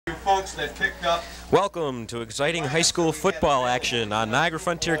folks that picked up. Welcome to exciting high school football action on Niagara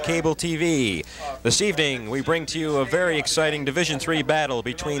Frontier Cable TV. This evening, we bring to you a very exciting Division III battle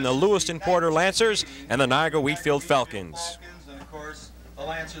between the Lewiston Porter Lancers and the Niagara Wheatfield Falcons. And of course, the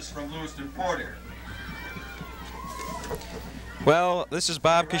Lancers from Lewiston Porter. Well, this is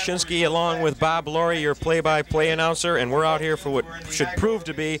Bob Koshinski along with Bob Laurie, your play-by-play announcer, and we're out here for what should prove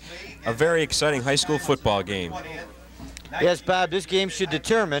to be a very exciting high school football game. Yes, Bob, this game should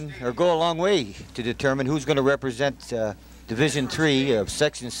determine, or go a long way to determine, who's going to represent Division III of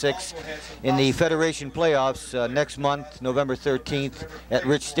Section 6 in the Federation playoffs next month, November 13th, at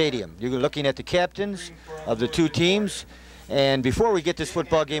Rich Stadium. You're looking at the captains of the two teams, and before we get this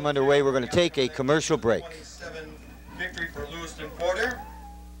football game underway, we're going to take a commercial break. Victory for Lewiston Porter.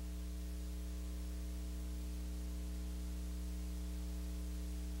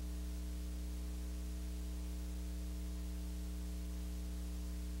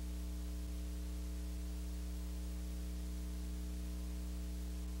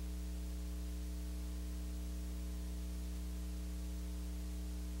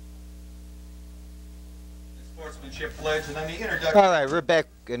 Sportsmanship pledge, and then the introduction. All right, we're back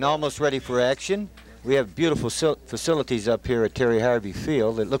and almost ready for action. We have beautiful facilities up here at Terry Harvey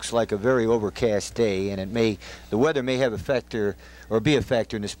Field. It looks like a very overcast day, and the weather may have a factor, or be a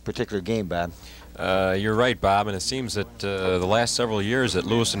factor in this particular game, Bob. You're right, Bob, and it seems that the last several years that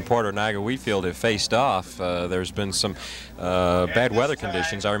Lewiston Porter and Niagara Wheatfield have faced off, there's been some bad weather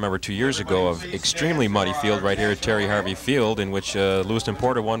conditions. I remember 2 years ago of extremely muddy field right here at Terry Harvey Field, in which Lewiston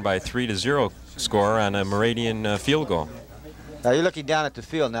Porter won by 3-0 score on a Meridian field goal. Now you're looking down at the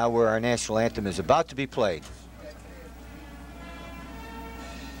field now where our national anthem is about to be played.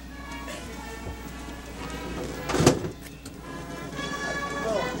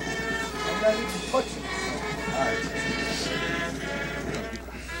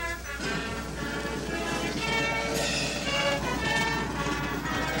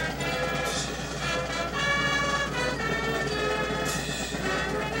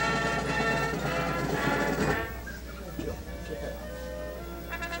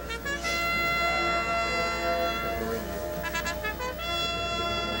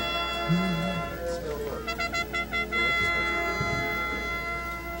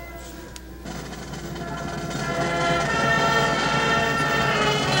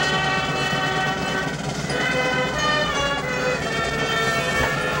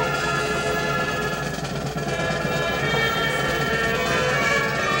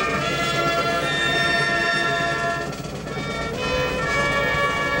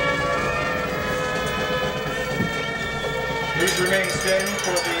 Please remain standing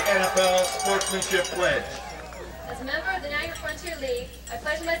for the NFL Sportsmanship Pledge. As a member of the Niagara Frontier League, I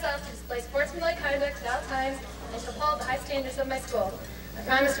pledge myself to display sportsmanlike conduct at all times and to uphold the high standards of my school. I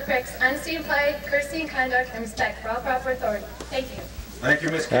promise to practice honesty in play, courtesy in conduct, and respect for all proper authority. Thank you. Thank you,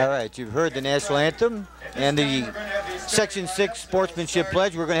 Ms. All right, you've heard the national anthem and the Section 6 Sportsmanship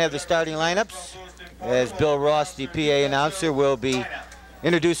Pledge. We're going to have the starting lineups, as Bill Ross, the PA announcer, will be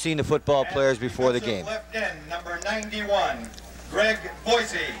introducing the football players before the game. Left end, number 91, Greg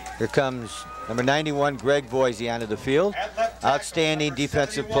Boise. Here comes number 91, Greg Boise, onto the field. Outstanding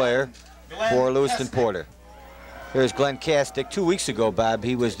defensive player for Lewiston Porter. Here's Glenn Kastick. 2 weeks ago, Bob,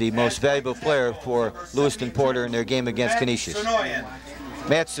 he was the most valuable player for Lewiston Porter in their game against Canisius.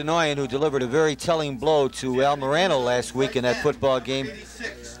 Matt Sonoyan, who delivered a very telling blow to Al Morano last week in that football game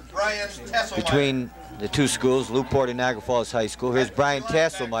between the two schools, Lew-Port and Niagara Falls High School. Here's Brian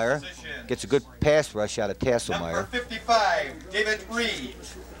Tasselmeyer. Gets a good pass rush out of Tasselmeyer. Number 55, David Reed.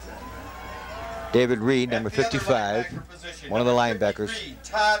 David Reed, number 55, one of the linebackers.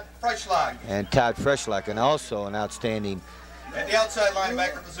 Todd Freischlag. And Todd Freischlag, and also an outstanding At the outside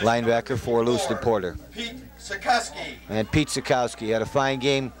linebacker position, linebacker for Lewiston Porter. Pete Sikowski. And Pete Sikowski had a fine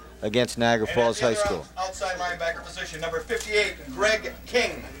game against Niagara Falls High School. Outside linebacker position, number 58, Greg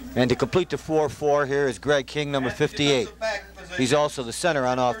King. And to complete the 4-4 here is Greg King, number 58. He's also the center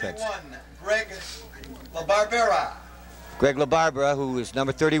on offense. 31, Greg LaBarbera. Greg LaBarbera, who is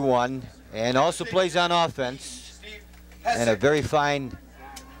number 31, and also plays on offense, and a very fine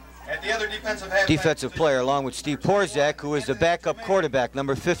At the other defensive player, along with Steve Porzak, who is the backup quarterback,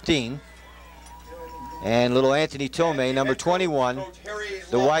 number 15, and little Anthony Tomei, number 21,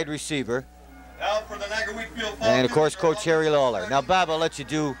 the wide receiver, and of course Coach Harry Lawler. Now Bob, I'll let you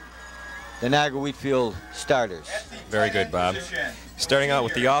do the Niagara Wheatfield starters. Very good, Bob. Starting out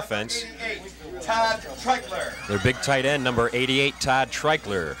with the offense, Todd Treichler. their big tight end, number 88, Todd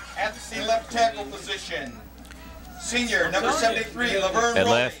Treichler. At the left tackle position, senior, number 73, Laverne At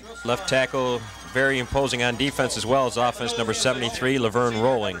Rowley. left tackle, very imposing on defense as well as offense, number 73, Laverne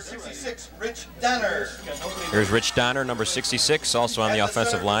Rolling. 66, Rich Donner. Here's Rich Donner, number 66, also on the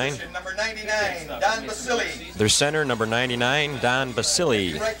offensive line. Number 99, Don Basili. Their center, number 99, Don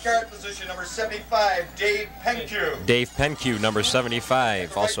Basili. Right guard position, number 75, Dave Penque. Dave Penque, number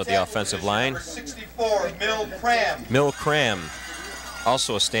 75, also at the offensive line. Number 64, Mill Cram. Mill Cram,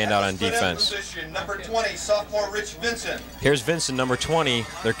 also a standout on defense. Position, number 20, sophomore Rich Vincent. Here's Vincent, number 20,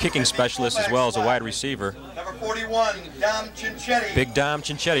 their kicking specialist as well as a wide receiver. Number 41, Dom Cincetti. Big Dom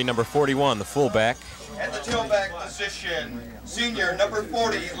Cincetti, number 41, the fullback. At the tailback position, senior number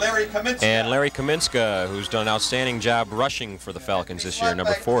 40, Larry Kaminska. And Larry Kaminska, who's done an outstanding job rushing for the Falcons this year,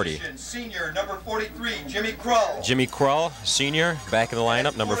 number 40. Position, senior number 43, Jimmy Krull. Jimmy Krull, senior, back in the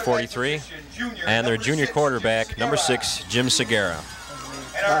lineup, number 43. And their junior quarterback, number 6, Jim Segura.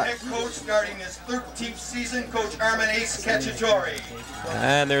 And our head coach starting his 13th season, Coach Armand Ace Cacciatore.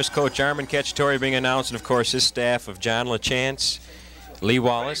 And there's Coach Armand Cacciatore being announced, and of course his staff of John LaChance, Lee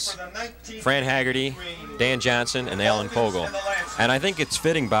Wallace, Fran Haggerty, Dan Johnson, and Alan Pogel. And I think it's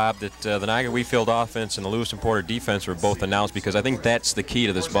fitting, Bob, that the Niagara Wheatfield offense and the Lewiston Porter defense were both announced, because I think that's the key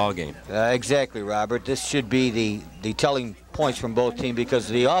to this ball game. Exactly, Robert. This should be the telling points from both teams, because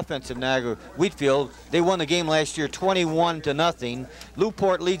the offense of Niagara Wheatfield, they won the game last year 21-0.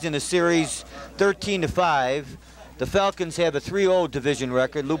 Lewistown leads in the series 13-5. The Falcons have a 3-0 division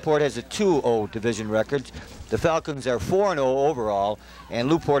record. Lewistown has a 2-0 division record. The Falcons are 4-0 overall, and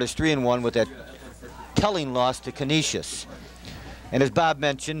Lewistown is 3-1 with that telling loss to Canisius. And as Bob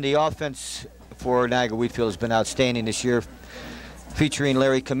mentioned, the offense for Niagara Wheatfield has been outstanding this year, featuring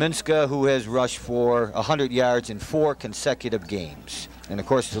Larry Kaminska, who has rushed for 100 yards in 4 consecutive games. And of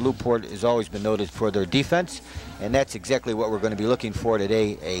course, the Lewistown has always been noted for their defense, and that's exactly what we're going to be looking for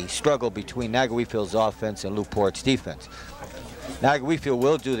today, a struggle between Niagara Wheatfield's offense and Lewistown's defense. Niagara Wheatfield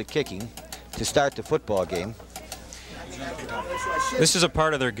will do the kicking to start the football game. This is a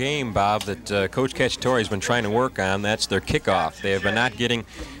part of their game, Bob, that Coach Cacciatore has been trying to work on. That's their kickoff. They have been not getting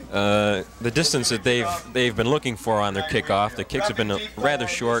the distance that they've been looking for on their kickoff. The kicks have been rather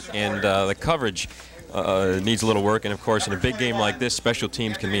short, and the coverage needs a little work. And of course, in a big game like this, special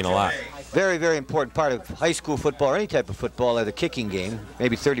teams can mean a lot. Very, very important part of high school football, or any type of football, are the kicking game,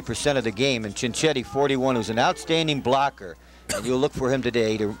 maybe 30% of the game. And Cincetti, 41, who's an outstanding blocker, and you'll look for him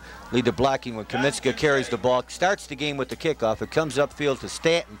today to lead the blocking when Kaminska carries the ball, starts the game with the kickoff. It comes upfield to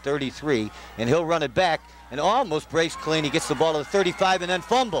Stanton, 33, and he'll run it back and almost breaks clean. He gets the ball to the 35 and then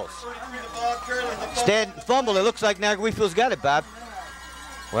fumbles. Stanton fumbled. It looks like Niagara Wheatfield's got it, Bob.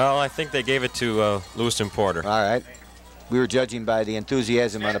 Well, I think they gave it to Lewiston Porter. All right. We were judging by the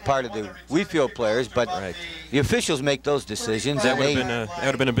enthusiasm on the part of the Wheatfield players, but the officials make those decisions. That would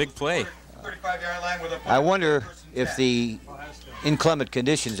have been a big play. I wonder if the inclement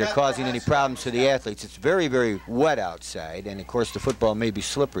conditions are causing any problems to the athletes. It's very, very wet outside, and of course the football may be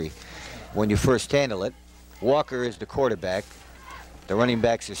slippery when you first handle it. Walker is the quarterback. The running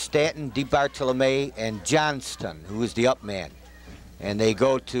backs are Stanton, DeBartolome, and Johnston, who is the up man. And they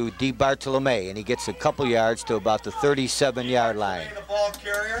go to DeBartolome, and he gets a couple yards to about the 37-yard line.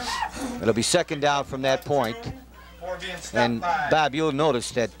 It'll be second down from that point. And Bob, you'll notice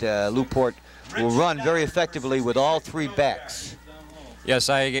that Lewistown will run very effectively with all 3 backs. Yes,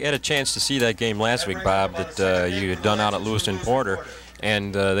 I had a chance to see that game last week, Bob, that you had done out at Lewiston Porter,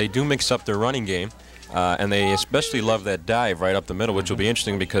 and they do mix up their running game, and they especially love that dive right up the middle, which will be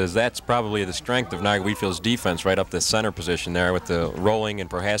interesting because that's probably the strength of Niagara Wheatfield's defense, right up the center position there with the Rolling and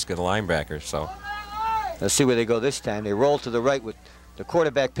Prohaska, the linebackers. So let's see where they go this time. They roll to the right with the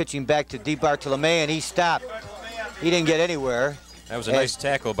quarterback pitching back to DeBartolome, and he stopped. He didn't get anywhere. That was a nice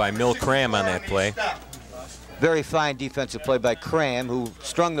tackle by Mill Cram on that play. Very fine defensive play by Cram, who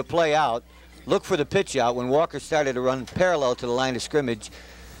strung the play out, looked for the pitch out. When Walker started to run parallel to the line of scrimmage,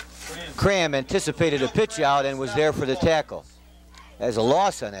 Cram anticipated a pitch out and was there for the tackle. There's a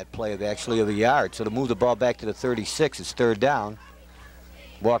loss on that play of a yard, so to move the ball back to the 36, it's third down.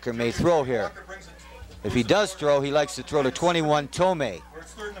 Walker may throw here. If he does throw, he likes to throw to 21, Tomei.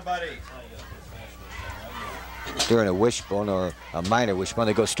 During a wishbone or a minor wishbone,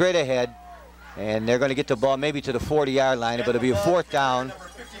 they go straight ahead, and they're going to get the ball maybe to the 40-yard line, but it'll be a 4th down.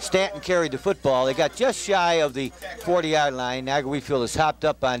 Stanton carried the football. They got just shy of the 40-yard line. Niagara Wheatfield is hopped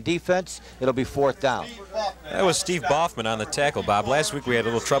up on defense. It'll be 4th down. That was Steve Boffman on the tackle, Bob. Last week we had a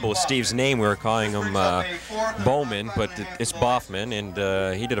little trouble with Steve's name. We were calling him Bowman, but it's Boffman,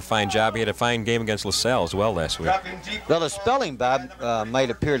 and he did a fine job. He had a fine game against LaSalle as well last week. Well, the spelling, Bob, might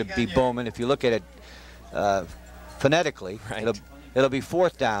appear to be Bowman if you look at it phonetically. Right. It'll be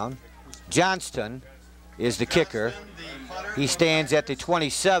 4th down. Johnston is the kicker. He stands at the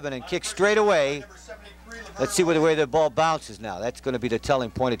 27 and kicks straight away. Let's see where the way the ball bounces now. That's going to be the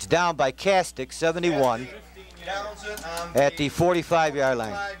telling point. It's down by Castic, 71, at the 45-yard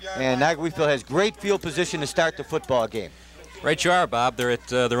line. And Niagara Wheatfield has great field position to start the football game. Right you are, Bob. They're at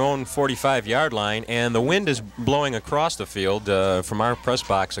their own 45-yard line, and the wind is blowing across the field from our press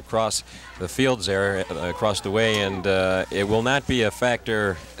box across the fields there, across the way, and it will not be a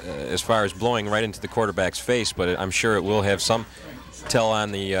factor as far as blowing right into the quarterback's face, but I'm sure it will have some tell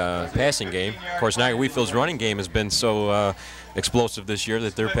on the passing game. Of course, Niagara Wheatfield's running game has been so explosive this year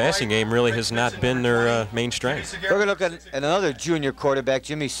that their passing game really has not been their main strength. We're going to look at another junior quarterback,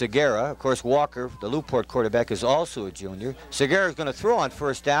 Jimmy Segura. Of course, Walker, the Lewiston quarterback, is also a junior. Segura is going to throw on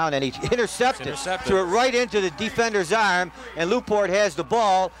first down, and he intercepted. Threw it right into the defender's arm, and Lewiston has the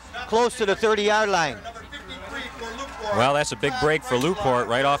ball close to the 30-yard line. Well, that's a big break for Lewiston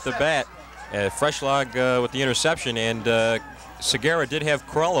right off the bat. Freshlog with the interception, and Segura did have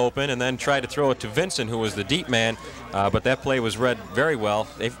Krull open and then tried to throw it to Vincent, who was the deep man, but that play was read very well.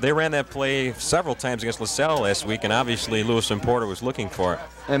 They ran that play several times against LaSalle last week, and obviously Lewiston Porter was looking for it.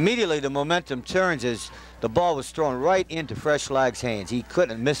 Immediately the momentum turns as the ball was thrown right into Freshlog's hands. He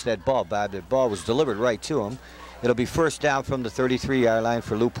couldn't miss that ball, Bob. The ball was delivered right to him. It'll be first down from the 33-yard line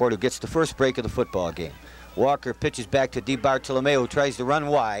for Lewiston, who gets the first break of the football game. Walker pitches back to DiBartolomeo, who tries to run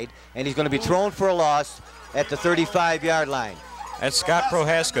wide, and he's going to be thrown for a loss at the 35-yard line. That's Scott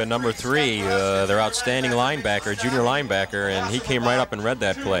Prohaska, number 3, their outstanding linebacker, junior linebacker, and he came right up and read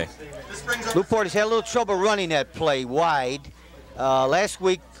that play. Lewiston has had a little trouble running that play wide. Last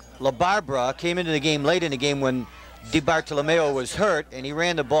week, LaBarbera came into the game late in the game when DiBartolomeo was hurt, and he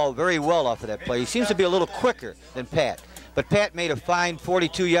ran the ball very well off of that play. He seems to be a little quicker than Pat. But Pat made a fine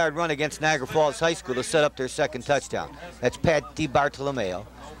 42-yard run against Niagara Falls High School to set up their second touchdown. That's Pat DiBartolomeo,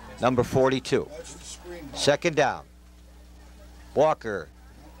 number 42. Second down. Walker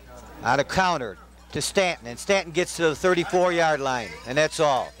on a counter to Stanton, and Stanton gets to the 34-yard line, and that's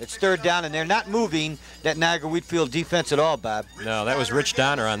all. It's third down, and they're not moving that Niagara Wheatfield defense at all, Bob. No, that was Rich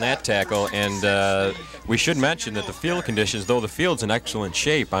Donner on that tackle, and we should mention that the field conditions, though the field's in excellent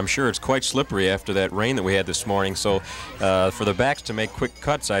shape, I'm sure it's quite slippery after that rain that we had this morning, so for the backs to make quick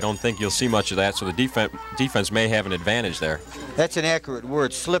cuts, I don't think you'll see much of that, so the defense may have an advantage there. That's an accurate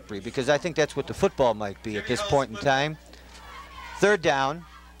word, slippery, because I think that's what the football might be at this point in time. Third down.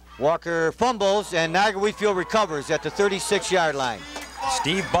 Walker fumbles, and Niagara Wheatfield recovers at the 36-yard line.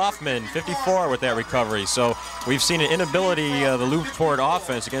 Steve Boffman, 54, with that recovery. So we've seen an inability of the Lewiston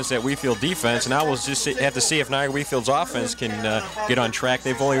offense against that Wheatfield defense. Now we'll just have to see if Niagara Wheatfield's offense can get on track.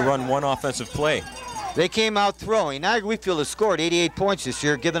 They've only run one offensive play. They came out throwing. Niagara Wheatfield has scored 88 points this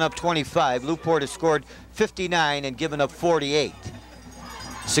year, given up 25. Lewiston has scored 59 and given up 48.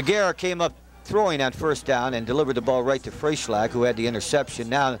 Segura came up throwing on first down and delivered the ball right to Freischlag, who had the interception.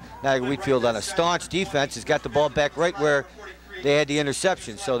 Now Niagara Wheatfield, on a staunch defense, has got the ball back right where they had the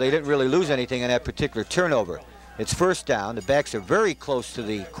interception, so they didn't really lose anything on that particular turnover. It's first down. The backs are very close to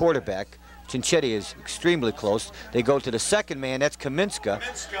the quarterback. Cinchetti is extremely close. They go to the second man, that's Kaminska,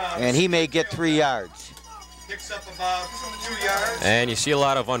 and he may get 3 yards. Picks up about 2 yards. And you see a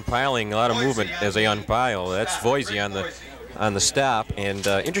lot of unpiling, a lot of movement as they unpile. That's Voisey on the stop. And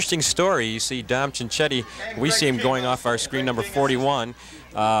interesting story, you see Dom Cinchetti, we see him going off our screen, number 41.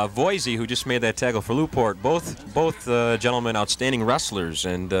 Voisey, who just made that tackle for Lewiston, both gentlemen outstanding wrestlers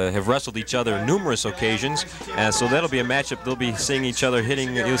and have wrestled each other numerous occasions. So that'll be a matchup. They'll be seeing each other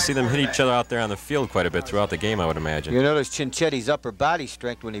you'll see them hit each other out there on the field quite a bit throughout the game, I would imagine. You notice Cinchetti's upper body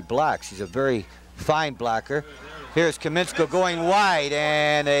strength when he blocks. He's a very fine blocker. Here's Kaminska going wide,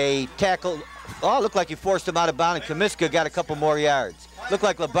 and a tackle. Oh, it looked like he forced him out of bounds, and Kaminska got a couple more yards. Looked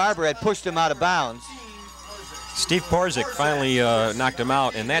like LaBarbera had pushed him out of bounds. Steve Porzik finally knocked him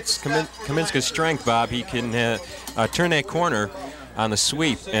out, and that's Kaminska's strength, Bob. He can turn that corner on the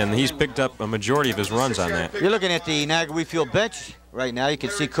sweep, and he's picked up a majority of his runs on that. You're looking at the Niagara Wheatfield bench right now. You can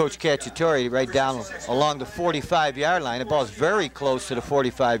see Coach Cacciatore right down along the 45-yard line. The ball's very close to the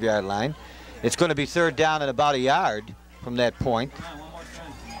 45-yard line. It's going to be third down and about a yard from that point.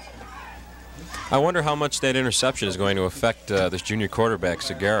 I wonder how much that interception is going to affect this junior quarterback,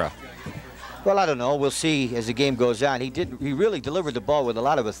 Segura. Well, I don't know. We'll see as the game goes on. He really delivered the ball with a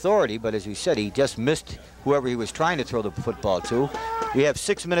lot of authority, but as we said, he just missed whoever he was trying to throw the football to. We have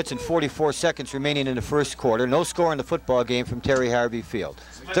 6 minutes and 44 seconds remaining in the first quarter. No score in the football game from Terry Harvey Field.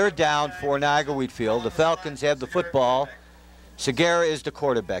 Third down for Niagara Wheatfield. The Falcons have the football. Segura is the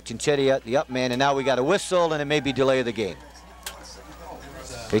quarterback. Cinchetti, the up man, and now we got a whistle, and it may be delay of the game.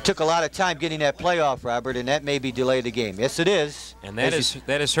 They took a lot of time getting that play off, Robert, and that may be delay of the game. Yes, it is. And that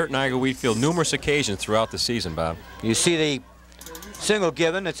has hurt Niagara Wheatfield numerous occasions throughout the season, Bob. You see the single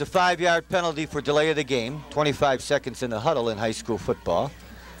given. It's a 5-yard penalty for delay of the game. 25 seconds in the huddle in high school football.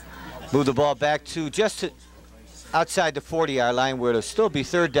 Move the ball back to just outside the 40-yard line where it'll still be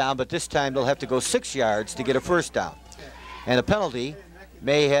 3rd down, but this time they'll have to go 6 yards to get a 1st down. And a penalty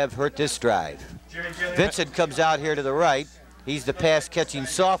may have hurt this drive. Vincent comes out here to the right. He's the pass-catching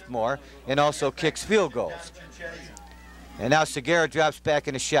sophomore and also kicks field goals. And now Segura drops back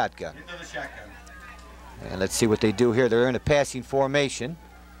in a shotgun. And let's see what they do here. They're in a passing formation.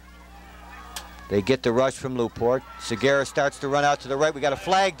 They get the rush from Newport. Segura starts to run out to the right. We got a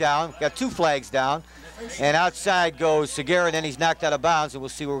flag down. Got 2 flags down. And outside goes Segura, and then he's knocked out of bounds, and we'll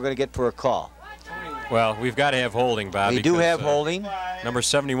see what we're going to get for a call. Well, we've got to have holding, Bob. We do have holding. Number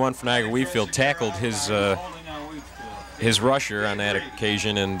 71 for Niagara Wheatfield tackled his rusher on that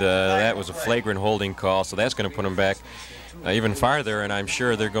occasion, and that was a flagrant holding call, so that's going to put him back even farther, and I'm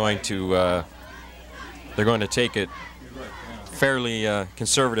sure they're going to take it fairly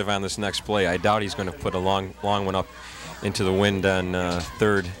conservative on this next play. I doubt he's going to put a long one up into the wind on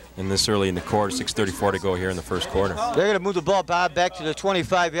 3rd in this early in the quarter. 6:34 to go here in the 1st quarter. They're going to move the ball, Bob, back to the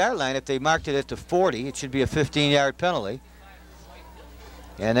 25-yard line. If they marked it at the 40, it should be a 15-yard penalty.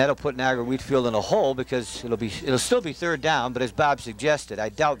 And that'll put Niagara Wheatfield in a hole because it'll still be 3rd down, but as Bob suggested, I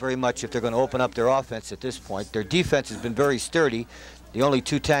doubt very much if they're going to open up their offense at this point. Their defense has been very sturdy. The only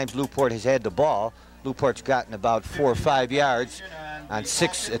 2 times Newport has had the ball, Newport's gotten about 4 or 5 yards on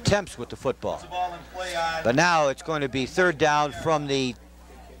 6 attempts with the football. But now it's going to be 3rd down from the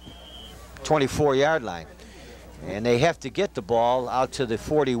 24-yard line. And they have to get the ball out to the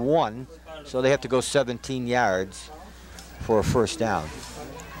 41, so they have to go 17 yards for a 1st down.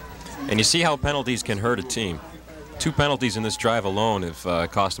 And you see how penalties can hurt a team. 2 penalties in this drive alone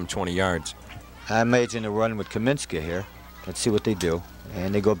have cost them 20 yards. I imagine they're running with Koshinski here. Let's see what they do.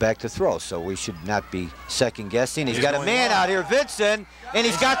 And they go back to throw, so we should not be second-guessing. He's got a man out here, Vincent, and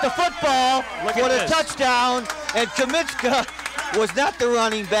he's got the football for the touchdown. And Koshinski was not the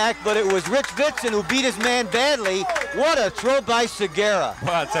running back, but it was Rich Vincent who beat his man badly. What a throw by Segura.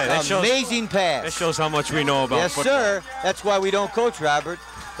 Well, I'll tell you, amazing pass. That shows how much we know about football. Yes, sir. That's why we don't coach, Robert.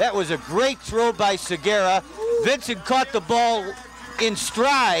 That was a great throw by Segura. Vincent caught the ball in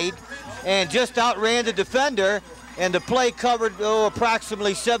stride and just outran the defender. And the play covered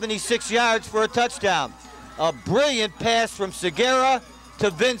approximately 76 yards for a touchdown. A brilliant pass from Segura to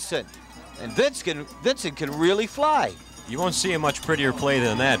Vincent. And Vincent can really fly. You won't see a much prettier play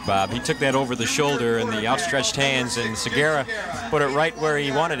than that, Bob. He took that over the shoulder and the outstretched hands, and Segura put it right where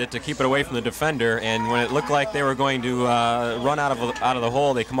he wanted it to keep it away from the defender. And when it looked like they were going to run out of the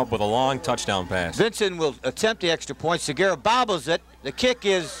hole, they come up with a long touchdown pass. Vincent will attempt the extra point. Segura bobbles it. The kick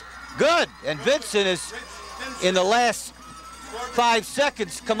is good, and Vincent is, in the last 5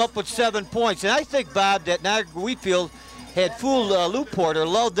 seconds, come up with 7 points. And I think, Bob, that Niagara Wheatfield had fooled Newport or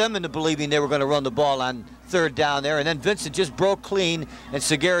lulled them into believing they were going to run the ball on 3rd down there, and then Vincent just broke clean, and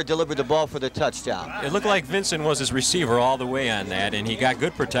Segura delivered the ball for the touchdown. It looked like Vincent was his receiver all the way on that, and he got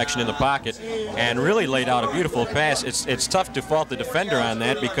good protection in the pocket and really laid out a beautiful pass. It's tough to fault the defender on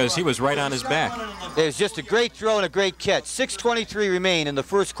that because he was right on his back. It was just a great throw and a great catch. 6:23 remain in the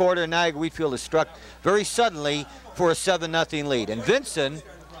 1st quarter, and Niagara Wheatfield is struck very suddenly for a 7-0 lead. And Vincent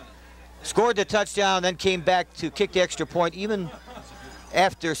scored the touchdown, then came back to kick the extra point even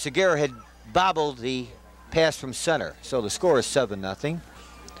after Segura had bobbled the pass from center. So the score is 7-0.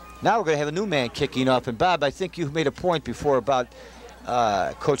 Now we're going to have a new man kicking off. And Bob, I think you made a point before about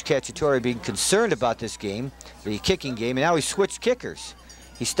Coach Cacciatore being concerned about this game, the kicking game, and now he switched kickers.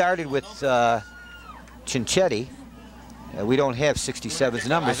 He started with Cincetti. We don't have 67's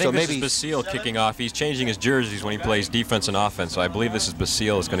number, I think so this maybe is Basile kicking off. He's changing his jerseys when he plays defense and offense, so I believe this is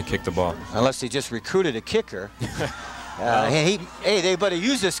Basile that's going to kick the ball. Unless he just recruited a kicker. Hey, they better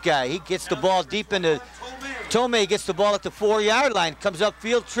use this guy. He gets the ball deep into Tomei, gets the ball at the 4-yard line, comes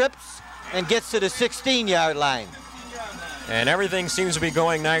upfield, trips, and gets to the 16-yard line. And everything seems to be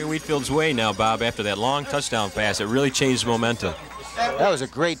going Niagara Wheatfield's way now, Bob, after that long touchdown pass. It really changed momentum. That was a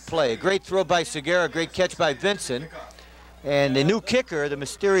great play. A great throw by Segura, a great catch by Vincent. And the new kicker, the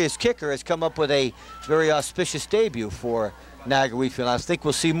mysterious kicker, has come up with a very auspicious debut for Niagara Wheatfield. I think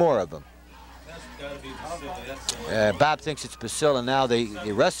we'll see more of him. Bob thinks it's Basile, and now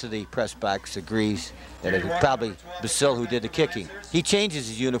the rest of the press box agrees that it was probably Basile who did the kicking. He changes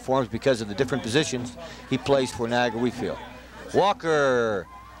his uniforms because of the different positions he plays for Niagara Wheatfield. Walker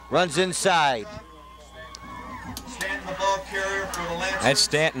runs inside. That's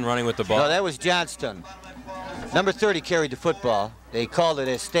Stanton running with the ball. No, that was Johnston. Number 30 carried the football. They called it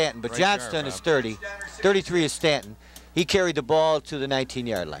as Stanton, but Johnston is 30. 33 is Stanton. He carried the ball to the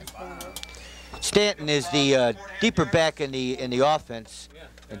 19-yard line. Stanton is the deeper back in the offense,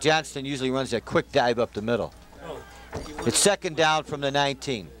 and Johnston usually runs that quick dive up the middle. It's second down from the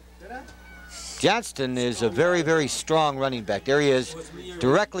 19. Johnston is a very, very strong running back. There he is,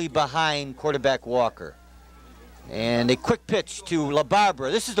 directly behind quarterback Walker. And a quick pitch to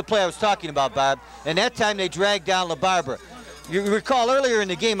LaBarbera. This is the play I was talking about, Bob. And that time they dragged down LaBarbera. You recall earlier in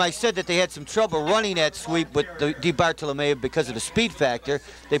the game I said that they had some trouble running that sweep with DeBartolomeo because of the speed factor.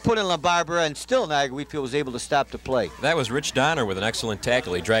 They put in LaBarbera, and still Niagara Wheatfield was able to stop the play. That was Rich Donner with an excellent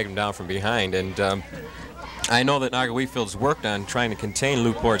tackle. He dragged him down from behind. And I know that Niagara Wheatfield's worked on trying to contain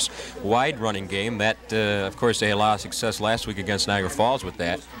Lew-Port's wide running game. That, of course, they had a lot of success last week against Niagara Falls with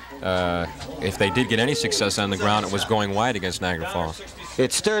that. If they did get any success on the ground, it was going wide against Niagara Falls.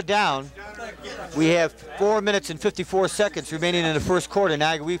 It's third down. We have 4 minutes and 54 seconds remaining in the first quarter.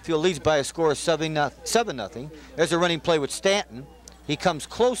 Niagara Wheatfield leads by a score of 7-0. There's a running play with Stanton. He comes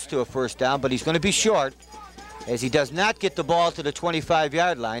close to a first down, but he's going to be short as he does not get the ball to the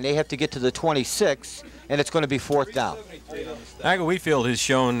 25-yard line. They have to get to the 26, and it's going to be fourth down. Niagara Wheatfield has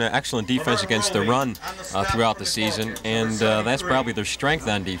shown excellent defense against the run throughout the season, and that's probably their strength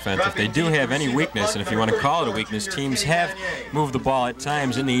on defense. If they do have any weakness, and if you want to call it a weakness, teams have moved the ball at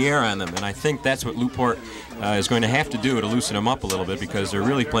times in the air on them, and I think that's what Lew-Port is going to have to do to loosen them up a little bit, because they're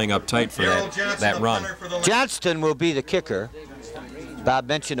really playing up tight for that run. Johnston will be the kicker. Bob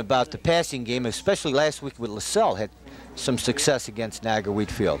mentioned about the passing game, especially last week with LaSalle, had some success against Niagara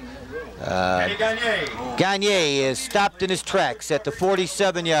Wheatfield. Gagne is stopped in his tracks at the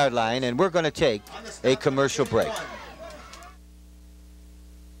 47-yard line, and we're going to take a commercial break.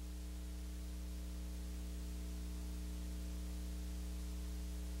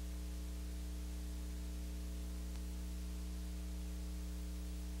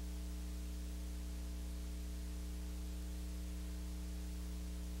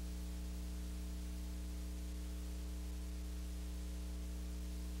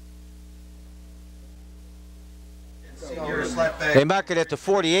 They mark it at the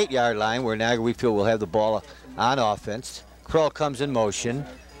 48-yard line where Niagara Wheatfield will have the ball on offense. Kroll comes in motion.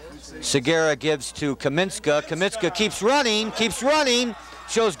 Segura gives to Kaminska. Kaminska keeps running,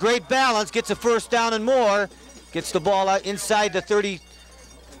 shows great balance, gets a first down and more, gets the ball out inside the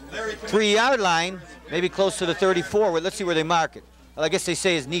 33-yard line, maybe close to the 34. Let's see where they mark it. Well, I guess they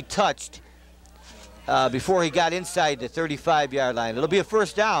say his knee touched before he got inside the 35-yard line. It'll be a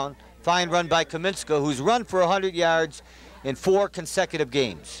first down. Fine run by Kaminska, who's run for 100 yards in 4 consecutive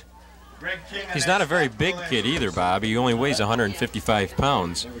games. He's not a very big kid either, Bob. He only weighs 155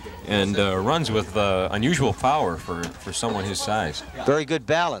 pounds and runs with unusual power for someone his size. Very good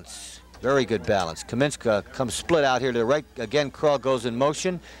balance. Very good balance. Kaminska comes split out here to the right. Again, Kroll goes in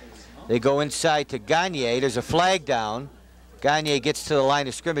motion. They go inside to Gagne. There's a flag down. Gagne gets to the line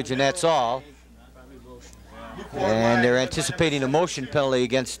of scrimmage, and that's all. And they're anticipating a motion penalty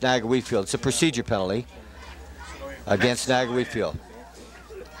against Niagara Wheatfield. It's a procedure penalty against Niagara Wheatfield.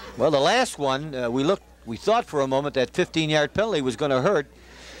 Well, the last one, we thought for a moment that 15-yard penalty was going to hurt.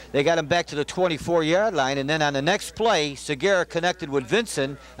 They got him back to the 24-yard line, and then on the next play, Segura connected with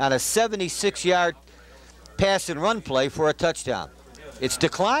Vincent on a 76-yard pass and run play for a touchdown. It's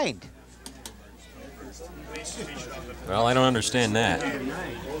declined. Well, I don't understand that.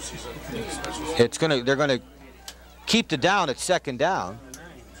 They're going to keep the down at second down,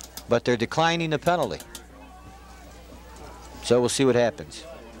 but they're declining the penalty. So we'll see what happens.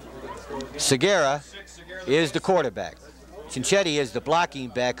 Segura is the quarterback. Cinchetti is the blocking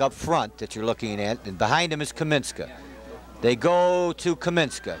back up front that you're looking at, and behind him is Kaminska. They go to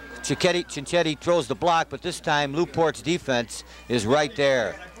Kaminska. Cinchetti throws the block, but this time Lew-Port's defense is right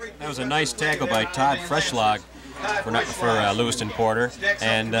there. That was a nice tackle by Todd Freshlog for Lewiston Porter,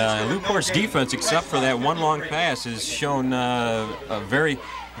 and Lew-Port's defense, except for that one long pass, has shown a very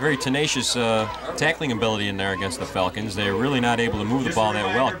tenacious tackling ability in there against the Falcons. They're really not able to move the ball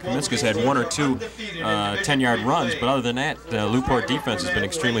that well. Kaminska's had 1 or 2 10-yard runs, but other than that, the Lew-Port defense has been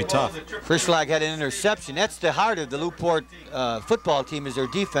extremely tough. Frischlag had an interception. That's the heart of the Lew-Port football team, is their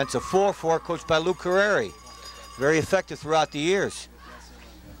defense, a 4-4 coached by Lou Carreri. Very effective throughout the years.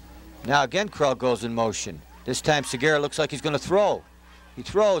 Now again, Kroll goes in motion. This time Segura looks like he's going to throw. He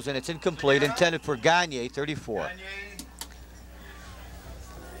throws, and it's incomplete, intended for Gagne, 34.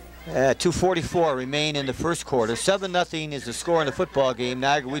 2:44 remain in the first quarter. 7-0 is the score in the football game.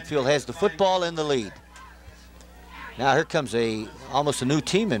 Niagara Wheatfield has the football in the lead. Now here comes almost a new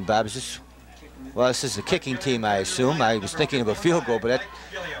team in, Bob. This is the kicking team, I assume. I was thinking of a field goal, but that'd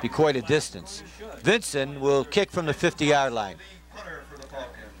be quite a distance. Vincent will kick from the 50-yard line.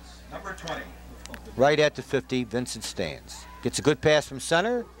 Number 20. Right at the 50, Vincent stands. Gets a good pass from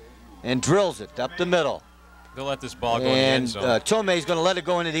center and drills it up the middle. They'll let this ball go in the end zone. And Tomei's going to let it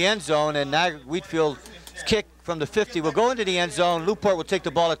go into the end zone, and Niagara Wheatfield's kick from the 50 will go into the end zone. Newport will take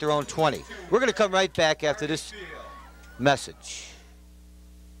the ball at their own 20. We're going to come right back after this message.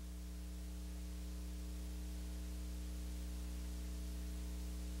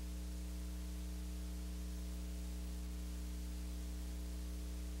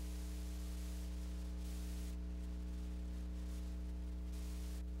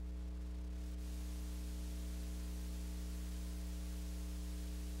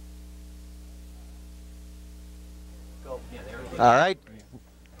 All right,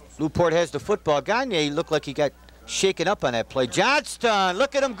 Newport has the football. Gagne looked like he got shaken up on that play. Johnston,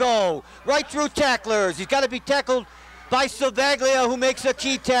 look at him go. Right through tacklers. He's got to be tackled by Silvaglia, who makes a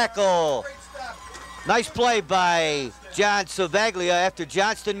key tackle. Nice play by John Silvaglia after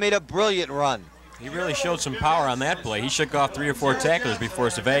Johnston made a brilliant run. He really showed some power on that play. He shook off 3 or 4 tacklers before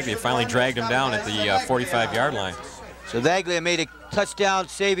Silvaglia finally dragged him down at the 45-yard line. Silvaglia made a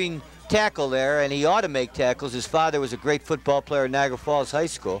touchdown-saving tackle there, and he ought to make tackles. His father was a great football player at Niagara Falls High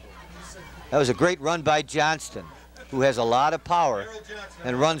School. That was a great run by Johnston, who has a lot of power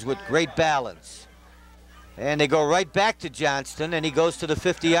and runs with great balance. And they go right back to Johnston, and he goes to the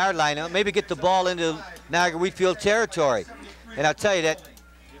 50-yard line. Now, maybe get the ball into Niagara Wheatfield territory. And I'll tell you that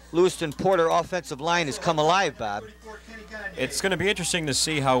Lewiston Porter offensive line has come alive, Bob. It's going to be interesting to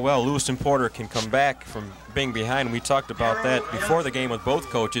see how well Lewiston Porter can come back from being behind. We talked about that before the game with both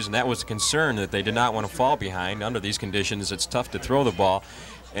coaches, and that was a concern that they did not want to fall behind. Under these conditions, it's tough to throw the ball.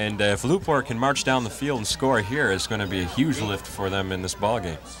 And if Newport can march down the field and score here, it's going to be a huge lift for them in this ball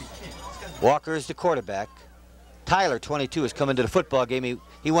game. Walker is the quarterback. Tyler, 22, has come into the football game.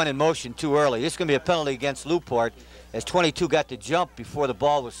 He went in motion too early. This is going to be a penalty against Newport, as 22 got to jump before the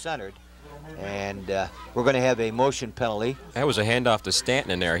ball was centered. And we're going to have a motion penalty. That was a handoff to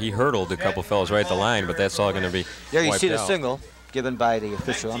Stanton in there. He hurdled a couple fellas right at the line, but that's all going to be there. You see the out. Signal given by the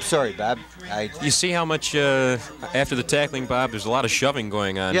official. I'm sorry, Bob. You see how much after the tackling, Bob, there's a lot of shoving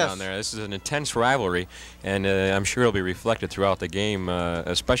going on yes. down there. This is an intense rivalry, and I'm sure it'll be reflected throughout the game,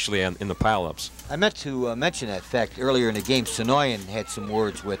 especially in the pileups. I meant to mention that fact earlier in the game. Sonoyan had some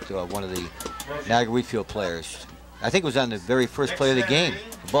words with one of the Niagara Wheatfield players. I think it was on the very first play of the game.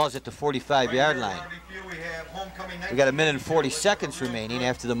 The ball's at the 45-yard line. We got 1 minute and 40 seconds remaining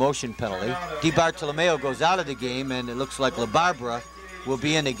after the motion penalty. DiBartolomeo goes out of the game, and it looks like LaBarbera will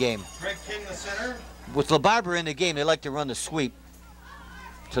be in the game. With LaBarbera in the game, they like to run the sweep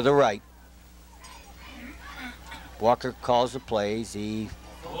to the right. Walker calls the plays. He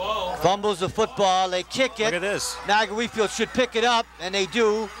fumbles the football. They kick it. Look at this. Niagara Wheatfield should pick it up, and they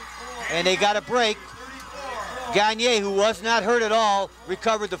do. And they got a break. Gagne, who was not hurt at all,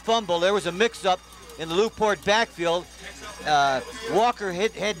 recovered the fumble. There was a mix-up in the Newport backfield. Walker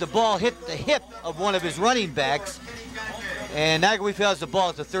had the ball hit the hip of one of his running backs, and Niagara Wheatfield has the ball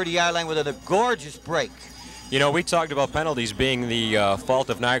at the 30-yard line with a gorgeous break. You know, we talked about penalties being the fault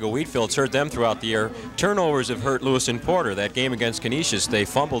of Niagara Wheatfield. It's hurt them throughout the year. Turnovers have hurt Lewiston Porter. That game against Canisius, they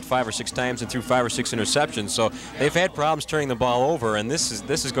fumbled 5 or 6 times and threw 5 or 6 interceptions. So they've had problems turning the ball over, and this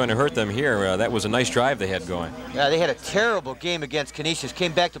is going to hurt them here. That was a nice drive they had going. Yeah, they had a terrible game against Canisius.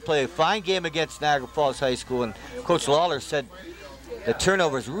 Came back to play a fine game against Niagara Falls High School, and Coach Lawler said the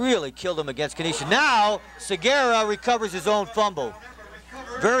turnovers really killed them against Canisius. Now, Segura recovers his own fumble.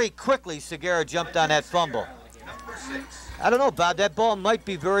 Very quickly, Segura jumped on that fumble. I don't know, Bob. That ball might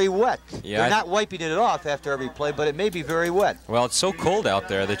be very wet. Yeah, they're not wiping it off after every play, but it may be very wet. Well, it's so cold out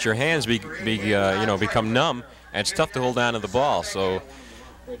there that your hands become numb, and it's tough to hold on to the ball. So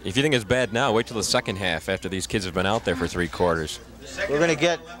if you think it's bad now, wait till the second half after these kids have been out there for 3 quarters. We're going to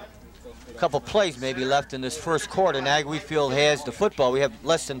get a couple plays maybe left in this first quarter. Niagara Wheatfield has the football. We have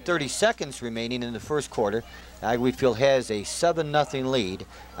less than 30 seconds remaining in the first quarter. Niagara Wheatfield has a 7-0 lead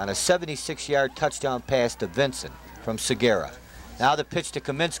on a 76-yard touchdown pass to Vincent from Segura. Now the pitch to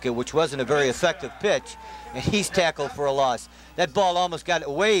Koshinski, which wasn't a very effective pitch, and he's tackled for a loss. That ball almost got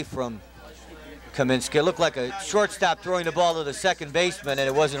away from Koshinski. It looked like a shortstop throwing the ball to the second baseman, and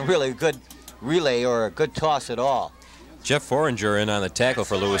it wasn't really a good relay or a good toss at all. Jeff Foringer in on the tackle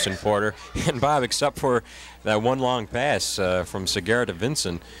for Lewiston Porter. And Bob, except for that one long pass from Segura to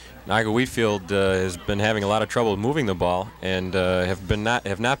Vincent, Niagara Wheatfield has been having a lot of trouble moving the ball and have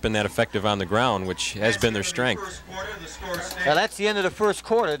not been that effective on the ground, which has been their strength. Now that's the end of the first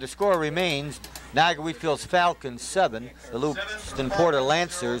quarter. The score remains Niagara Wheatfield's Falcons 7, the Lewiston Porter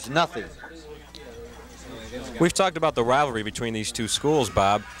Lancers 0. We've talked about the rivalry between these two schools,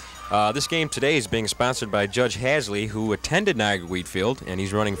 Bob, This game today is being sponsored by Judge Hasley, who attended Niagara Wheatfield, and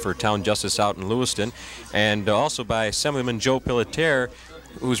he's running for town justice out in Lewiston, and also by Assemblyman Joe Pelletier,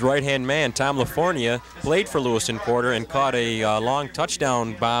 whose right-hand man, Tom LaFornia, played for Lewiston Porter and caught a long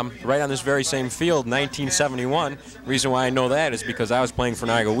touchdown bomb right on this very same field in 1971. The reason why I know that is because I was playing for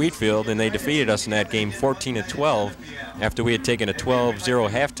Niagara Wheatfield, and they defeated us in that game 14-12 after we had taken a 12-0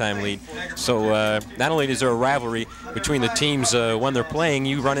 halftime lead. So not only is there a rivalry between the teams when they're playing,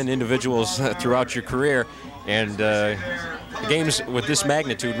 you run into individuals throughout your career, and games with this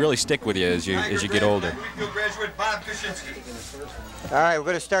magnitude really stick with you as you get older. All right, we're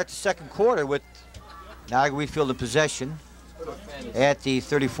going to start the second quarter with Niagara Wheatfield in possession at the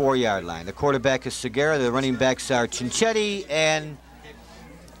 34-yard line. The quarterback is Segura, the running backs are Cincetti and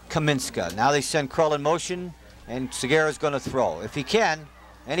Kaminska. Now they send Krull in motion, and Segura's going to throw. If he can,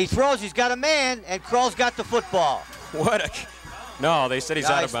 and he throws, he's got a man, and Krull's got the football. What a... No, they said he's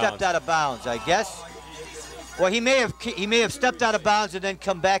out of bounds. He stepped out of bounds, I guess. Well, he may have stepped out of bounds and then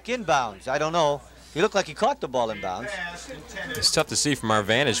come back in bounds. I don't know. He looked like he caught the ball in bounds. It's tough to see from our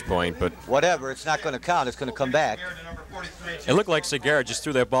vantage point, but... Whatever, it's not going to count. It's going to come back. It looked like Segura just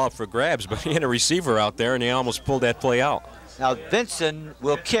threw that ball up for grabs, but he had a receiver out there, and he almost pulled that play out. Now, Vincent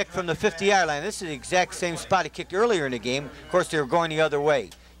will kick from the 50-yard line. This is the exact same spot he kicked earlier in the game. Of course, they were going the other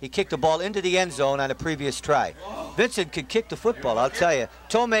way. He kicked the ball into the end zone on a previous try. Vincent could kick the football, I'll tell you.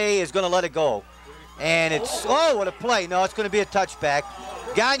 Tomei is going to let it go. And it's, oh, what a play. No, it's going to be a touchback.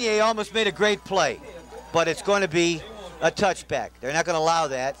 Gagne almost made a great play, but it's going to be a touchback. They're not going to allow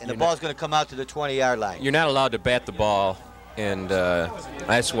that, and the ball's going to come out to the 20-yard line. You're not allowed to bat the ball, and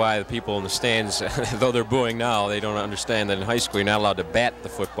that's why the people in the stands, though they're booing now, they don't understand that in high school you're not allowed to bat the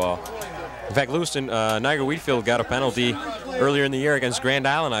football. In fact, Lewiston, Niagara Wheatfield got a penalty earlier in the year against Grand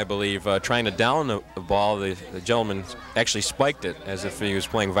Island, I believe, trying to down the ball. The gentleman actually spiked it as if he was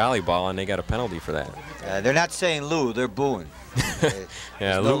playing volleyball, and they got a penalty for that. They're not saying Lou, they're booing.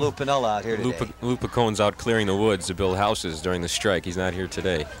 Yeah, no Lou Pinella out here today. Lou Picone's out clearing the woods to build houses during the strike. He's not here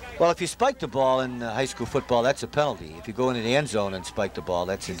today. Well, if you spike the ball in high school football, that's a penalty. If you go into the end zone and spike the ball,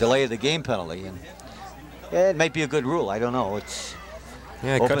 that's a delay of the game penalty. And yeah, it might be a good rule. I don't know. It's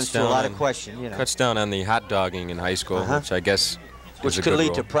opens to a lot of question. You know. Cuts down on the hot dogging in high school, which I guess which could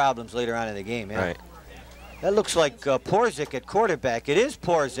lead to problems later on in the game. Yeah. Right. That looks like Porzik at quarterback. It is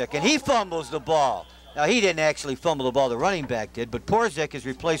Porzik, and he fumbles the ball. Now, he didn't actually fumble the ball, the running back did, but Porzik has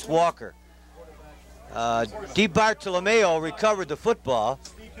replaced Walker. DiBartolomeo recovered the football.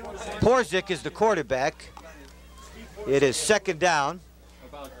 Porzik is the quarterback. It is second down.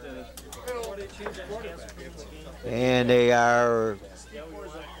 And they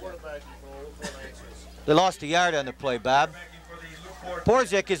lost a yard on the play, Bob.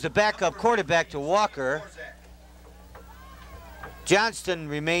 Porzik is the backup quarterback to Walker. Johnston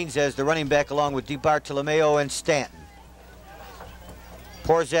remains as the running back along with DiBartolomeo and Stanton.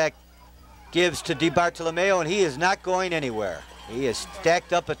 Porzik gives to DiBartolomeo, and he is not going anywhere. He is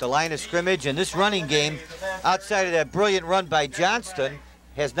stacked up at the line of scrimmage, and this running game, outside of that brilliant run by Johnston,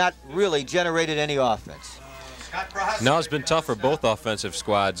 has not really generated any offense. No, it's been tough for both offensive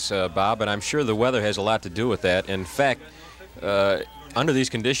squads, Bob, and I'm sure the weather has a lot to do with that. In fact, under these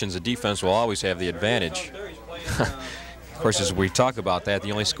conditions, the defense will always have the advantage. Of course, as we talk about that,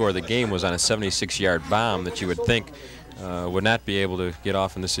 the only score of the game was on a 76-yard bomb that you would think would not be able to get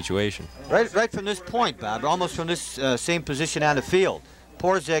off in this situation. Right from this point, Bob, almost from this same position on the field.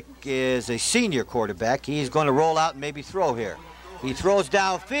 Porzik is a senior quarterback. He's going to roll out and maybe throw here. He throws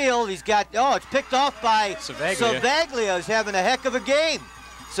downfield. He's got, oh, it's picked off by Savaglia. Savaglia is having a heck of a game.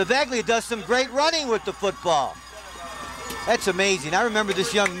 Savaglia does some great running with the football. That's amazing. I remember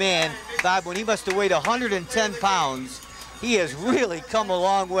this young man, Bob, when he must have weighed 110 pounds. He has really come a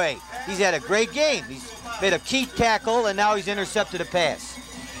long way. He's had a great game. He's made a key tackle, and now he's intercepted a pass.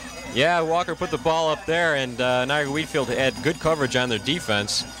 Yeah, Walker put the ball up there, and Niagara Wheatfield had good coverage on their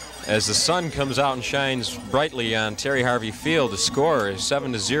defense. As the sun comes out and shines brightly on Terry Harvey Field, the score is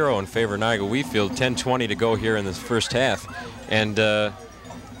 7-0 in favor of Niagara Wheatfield, 10:20 to go here in the first half. And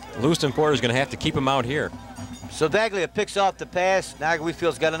Lewiston Porter is going to have to keep him out here. So Baglia picks off the pass. Niagara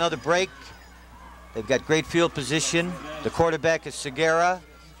Wheatfield's got another break. They've got great field position. The quarterback is Segura.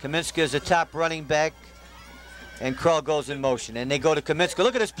 Kaminska is the top running back. And Krull goes in motion. And they go to Kaminska.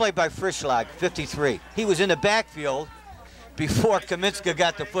 Look at this play by Frischlag, 53. He was in the backfield before Kaminska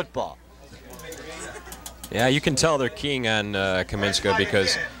got the football. Yeah, you can tell they're keying on Kaminska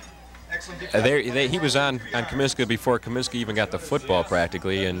because he was on Kaminska before Kaminska even got the football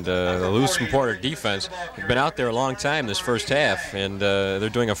practically, and the Lewiston Porter defense has been out there a long time this first half, and they're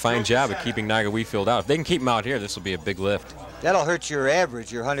doing a fine job of keeping Niagara Wheatfield out. If they can keep them out here, this will be a big lift. That'll hurt your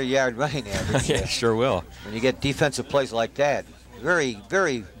average, your 100-yard running average. Yeah, sure will. When you get defensive plays like that. Very,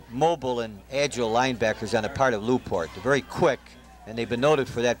 very mobile and agile linebackers on the part of Newport. They're very quick, and they've been noted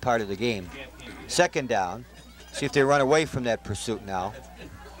for that part of the game. Second down. See if they run away from that pursuit now.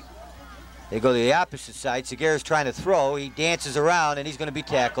 They go to the opposite side. Segura's trying to throw. He dances around, and he's going to be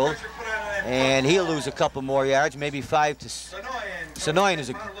tackled. And he'll lose a couple more yards, maybe 5 to... Sonoyan is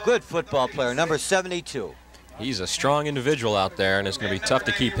a good football player, number 72. He's a strong individual out there, and it's going to be tough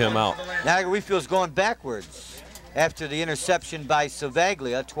to keep him out. Niagara Wheatfield's going backwards after the interception by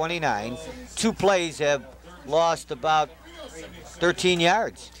Savaglia, 29. 2 plays have lost about 13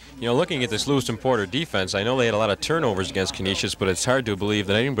 yards. You know, looking at this Lewiston Porter defense, I know they had a lot of turnovers against Canisius, but it's hard to believe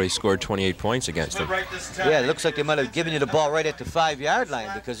that anybody scored 28 points against them. Yeah, it looks like they might have given you the ball right at the 5-yard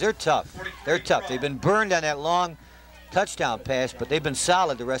line because they're tough. They're tough. They've been burned on that long touchdown pass, but they've been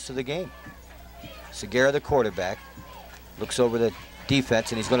solid the rest of the game. Segura, the quarterback, looks over the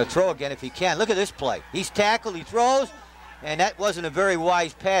defense, and he's going to throw again if he can. Look at this play. He's tackled, he throws, and that wasn't a very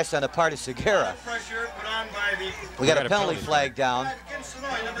wise pass on the part of Segura. We got a penalty flag down.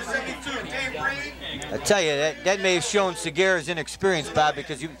 I tell you, that may have shown Segura's inexperience, Bob,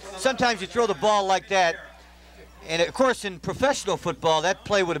 because sometimes you throw the ball like that, and of course in professional football, that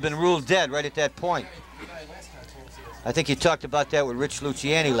play would have been ruled dead right at that point. I think you talked about that with Rich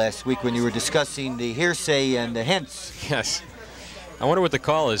Luciani last week when you were discussing the hearsay and the hints. Yes. I wonder what the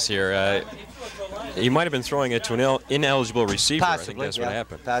call is here. He might have been throwing it to an ineligible receiver. Possibly, I think that's what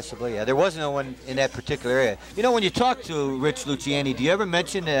happened. Possibly, yeah. There was no one in that particular area. You know, when you talk to Rich Luciani, do you ever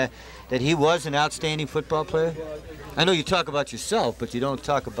mention that he was an outstanding football player? I know you talk about yourself, but you don't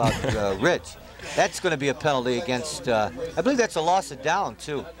talk about Rich. That's going to be a penalty against, I believe that's a loss of down,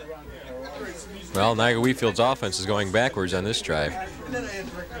 too. Well, Niagara Wheatfield's offense is going backwards on this drive.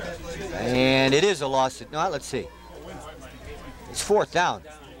 And it is a loss of, no, let's see. It's 4th down.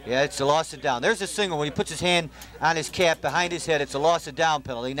 Yeah, it's a loss of down. There's a single when he puts his hand on his cap behind his head. It's a loss of down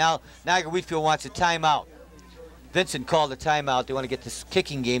penalty. Now Niagara Wheatfield wants a timeout. Vincent called a timeout. They want to get this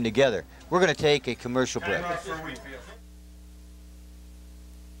kicking game together. We're going to take a commercial break.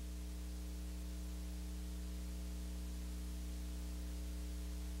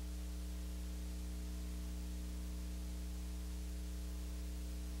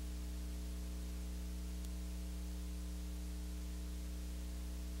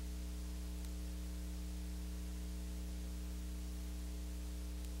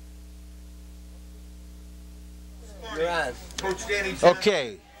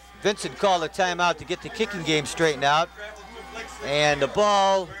 Okay, Vincent called a timeout to get the kicking game straightened out, and the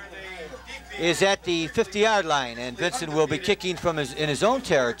ball is at the 50-yard line, and Vincent will be kicking from in his own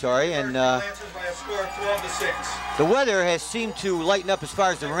territory. And the weather has seemed to lighten up as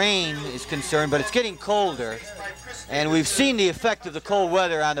far as the rain is concerned, but it's getting colder, and we've seen the effect of the cold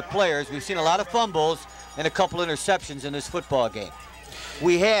weather on the players. We've seen a lot of fumbles and a couple interceptions in this football game.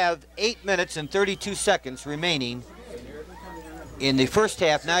 We have 8 minutes and 32 seconds remaining in the first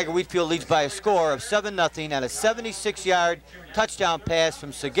half. Niagara Wheatfield leads by a score of 7-0 on a 76-yard touchdown pass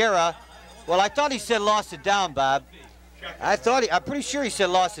from Segura. Well, I thought he said lost it down, Bob. I'm pretty sure he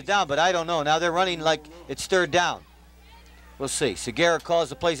said lost it down, but I don't know. Now they're running like it's 3rd down. We'll see. Segura calls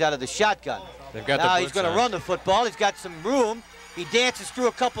the plays out of the shotgun. Now he's going to run the football. He's got some room. He dances through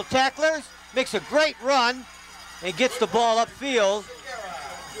a couple tacklers, makes a great run, and gets the ball upfield.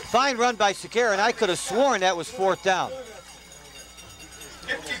 Fine run by Segura, and I could have sworn that was 4th down.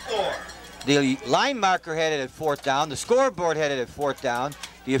 54. The line marker had it at 4th down. The scoreboard had it at 4th down.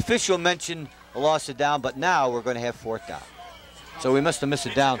 The official mentioned a loss of down, but now we're going to have 4th down. So we must have missed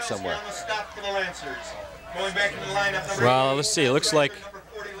it down somewhere. Well, let's see. It looks like,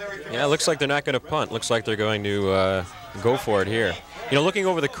 yeah, it looks like they're not going to punt. Looks like they're going to go for it here. You know, looking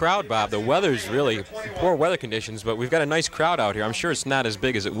over the crowd, Bob, the weather's really poor weather conditions, but we've got a nice crowd out here. I'm sure it's not as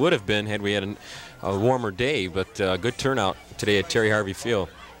big as it would have been had we had a warmer day, but good turnout today at Terry Harvey Field.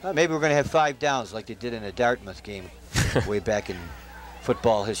 Well, maybe we're going to have 5 downs like they did in the Dartmouth game way back in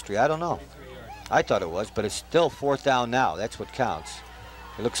football history. I don't know. I thought it was, but it's still 4th down now. That's what counts.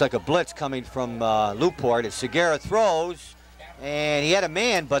 It looks like a blitz coming from Newport as Segura throws, and he had a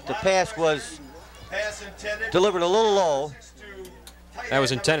man, but the pass was delivered a little low. That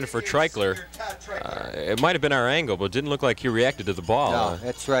was intended for Treichler. It might have been our angle, but it didn't look like he reacted to the ball. No,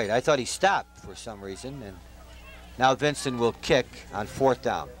 that's right. I thought he stopped for some reason. And now Vincent will kick on 4th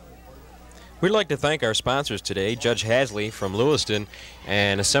down. We'd like to thank our sponsors today, Judge Hasley from Lewiston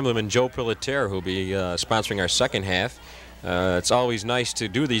and Assemblyman Joe Pelletier, who will be sponsoring our second half. It's always nice to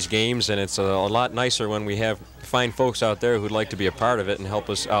do these games, and it's a lot nicer when we have fine folks out there who'd like to be a part of it and help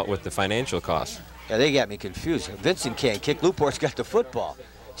us out with the financial costs. Yeah, they got me confused. Vincent can't kick. Newport's got the football.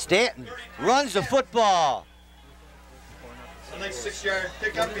 Stanton runs the football. A nice 6-yard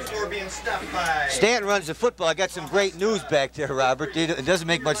pickup before being stopped by. Stanton runs the football. I got some great news back there, Robert. It doesn't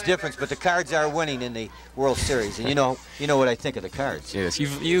make much difference, but the Cards are winning in the World Series, and you know what I think of the Cards. Yes,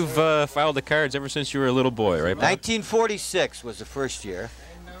 you've followed the Cards ever since you were a little boy, right, Bob? 1946 was the first year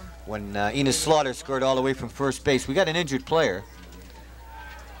when Enos Slaughter scored all the way from first base. We got an injured player.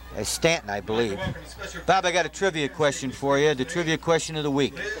 Stanton, I believe. Bob, I got a trivia question for you, the trivia question of the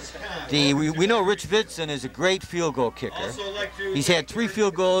week. We know Rich Vincent is a great field goal kicker. He's had 3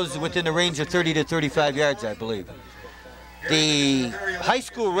 field goals within the range of 30 to 35 yards, I believe. The high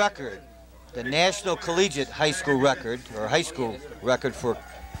school record, the National Collegiate High School record, or high school record for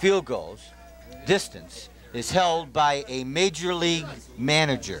field goals, distance, is held by a major league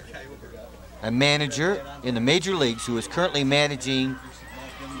manager. A manager in the major leagues who is currently managing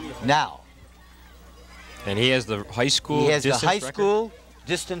now. And he has the high school distance record? He has the high school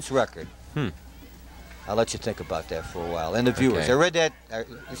distance record. I'll let you think about that for a while. And the viewers. Okay. I read that,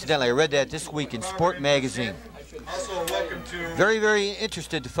 incidentally, I read that this week in Sport Magazine. Also, welcome to Very, very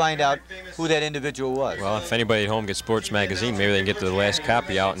interested to find out who that individual was. Well, if anybody at home gets Sports Magazine, maybe they can get the last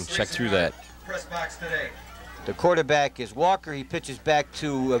copy out and check through that. press box today. The quarterback is Walker. He pitches back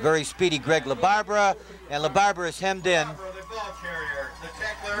to a very speedy Greg LaBarbera, and LaBarbera is hemmed in.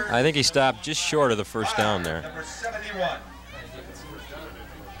 I think he stopped just short of the first down there. Number 71.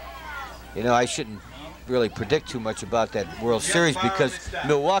 You know, I shouldn't really predict too much about that World Series because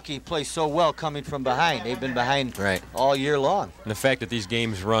Milwaukee plays so well coming from behind. They've been behind all year long. And the fact that these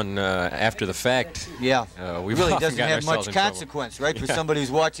games run after the fact, we really doesn't have much consequence, right? For somebody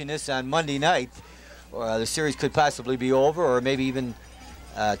who's watching this on Monday night, the series could possibly be over, or maybe even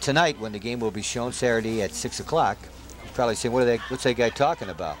tonight when the game will be shown Saturday at 6 o'clock. You're probably saying, what's that guy talking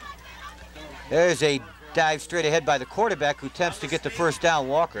about? There's a dive straight ahead by the quarterback who attempts to get the first down,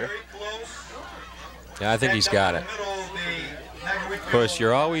 Walker. Yeah, I think he's got it. Of course,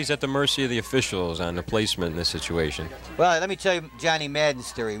 you're always at the mercy of the officials on the placement in this situation. Well, let me tell you Johnny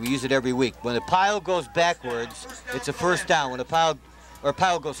Madden's theory. We use it every week. When the pile goes backwards, it's a first down. When the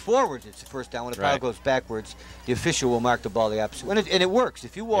pile goes forwards, it's a first down. When the pile goes backwards, the official will mark the ball the opposite. And it works.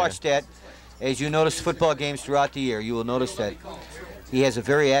 If you watch that, as you notice football games throughout the year, you will notice that he has a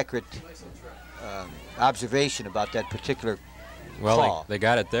very accurate observation about that particular call. They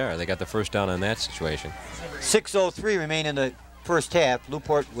got it there. They got the first down on that situation. 6:03 remain in the first half.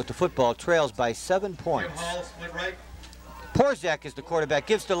 Newport with the football trails by 7 points. Porzak is the quarterback,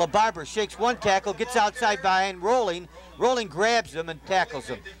 gives to LaBarbera, shakes one tackle, gets outside behind, Rolling grabs him and tackles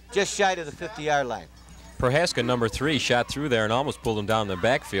him just shy of the 50-yard line. Prohaska, number 3, shot through there and almost pulled him down the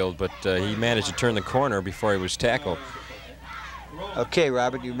backfield, but he managed to turn the corner before he was tackled. Okay,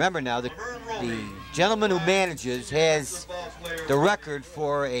 Robert, you remember now the gentleman who manages has the record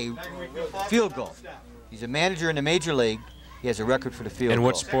for a field goal. He's a manager in the major league. He has a record for the field goal. In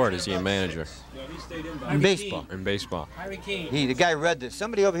what sport is he a manager? In baseball. In baseball. The guy read this.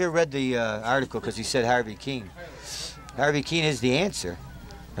 Somebody over here read the article because he said Harvey Keene. Harvey Keene is the answer.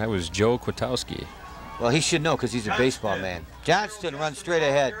 That was Joe Kwiatkowski. Well, he should know because he's a baseball man. Johnston runs straight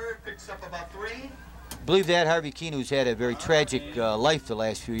ahead. Believe that Harvey Keene, who's had a very tragic life the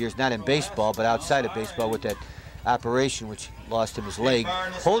last few years, not in baseball, but outside of baseball with that operation which lost him his leg,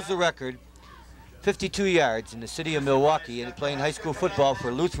 holds the record, 52 yards in the city of Milwaukee, and playing high school football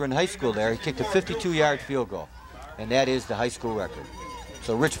for Lutheran High School there. He kicked a 52-yard field goal, and that is the high school record.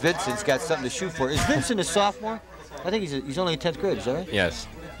 So Rich Vincent's got something to shoot for. Is Vincent a sophomore? I think he's only in 10th grade, is that right? Yes.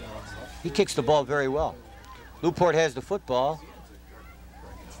 He kicks the ball very well. Newport has the football.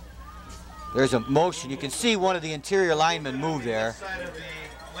 There's a motion. You can see one of the interior linemen move there.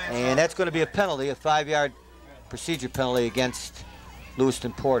 And that's going to be a penalty, a 5-yard procedure penalty against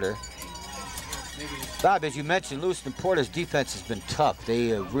Lewiston Porter. Bob, as you mentioned, Lewiston Porter's defense has been tough.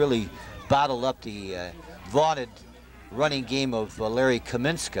 They really bottled up the vaunted running game of Larry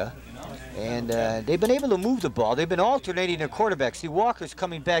Kaminska. And they've been able to move the ball. They've been alternating their quarterbacks. See, Walker's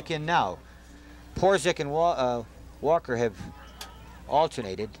coming back in now. Porzak and Walker have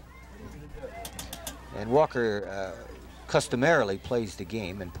alternated. And Walker customarily plays the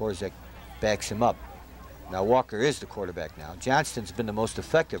game, and Porzak backs him up. Now Walker is the quarterback now. Johnston's been the most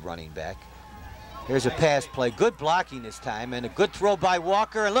effective running back. Here's a pass play. Good blocking this time, and a good throw by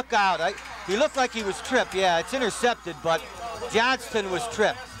Walker. And look out. He looked like he was tripped. Yeah, it's intercepted, but Johnston was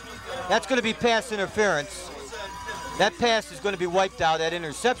tripped. That's going to be pass interference. That pass is going to be wiped out. That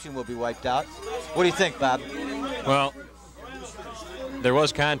interception will be wiped out. What do you think, Bob? Well, there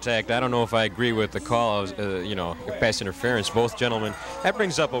was contact. I don't know if I agree with the call, you know, pass interference. Both gentlemen. That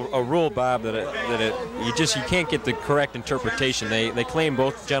brings up a rule, Bob, you can't get the correct interpretation. They claim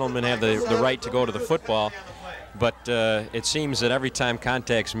both gentlemen have the right to go to the football, but it seems that every time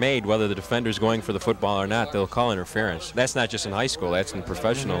contact's made, whether the defender's going for the football or not, they'll call interference. That's not just in high school. That's in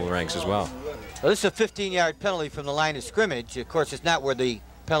professional ranks as well. Well, this is a 15-yard penalty from the line of scrimmage. Of course, it's not where the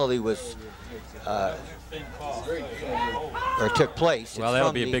penalty was or took place. Well,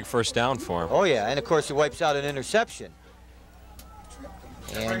 that'll be a big first down for him. Oh, yeah, and of course it wipes out an interception.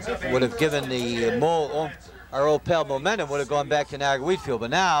 And would have given the our old pal momentum, would have gone back to Niagara Wheatfield. But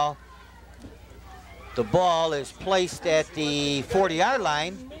now the ball is placed at the 40-yard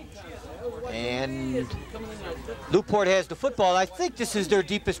line, and Newport has the football. I think this is their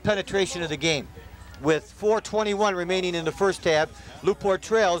deepest penetration of the game. With 4:21 remaining in the first half, Newport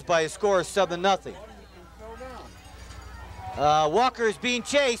trails by a score of 7-0. Walker is being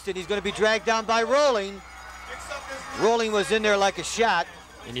chased, and he's going to be dragged down by Rolling. Rolling was in there like a shot.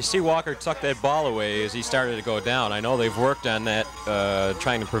 And you see Walker tuck that ball away as he started to go down. I know they've worked on that,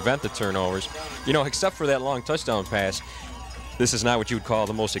 trying to prevent the turnovers. You know, except for that long touchdown pass, this is not what you would call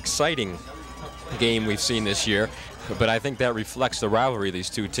the most exciting game we've seen this year. But I think that reflects the rivalry of these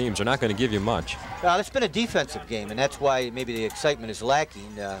two teams. They're not going to give you much. Well, it's been a defensive game, and that's why maybe the excitement is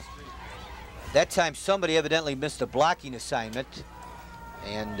lacking. That time somebody evidently missed a blocking assignment,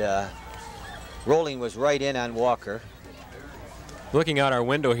 and Rolling was right in on Walker. Looking out our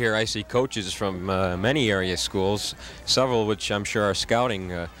window here, I see coaches from many area schools, several which I'm sure are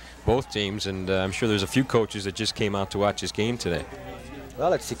scouting both teams, and I'm sure there's a few coaches that just came out to watch this game today.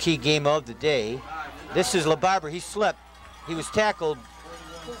 Well, it's the key game of the day. This is LaBarber. He slipped. He was tackled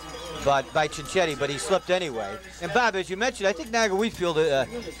by Cincetti, but he slipped anyway. And Bob, as you mentioned, I think Niagara Wheatfield,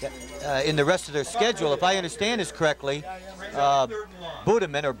 in the rest of their schedule, if I understand this correctly,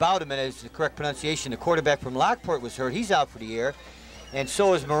 Boudeman is the correct pronunciation, the quarterback from Lockport was hurt. He's out for the year. And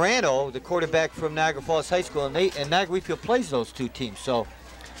so is Morano, the quarterback from Niagara Falls High School, and Niagara Wheatfield plays those two teams. So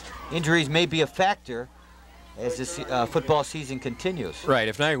injuries may be a factor as this football season continues. Right.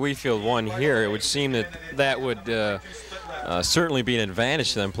 If Niagara Wheatfield won here, it would seem that would certainly be an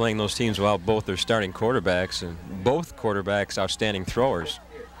advantage to them playing those teams without both their starting quarterbacks, and both quarterbacks outstanding throwers,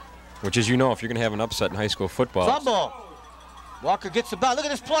 which, as you know, if you're going to have an upset in high school football. Fumble. Walker gets the ball. Look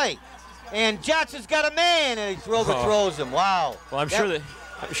at this play. And Johnson's got a man, and he throws him. Wow. Well, I'm sure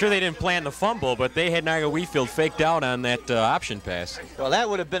they didn't plan the fumble, but they had Niagara Wheatfield faked out on that option pass. Well, that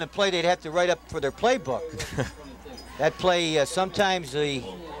would have been a play they'd have to write up for their playbook. That play, sometimes the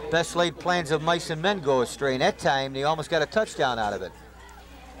best laid plans of mice and men go astray, and that time they almost got a touchdown out of it.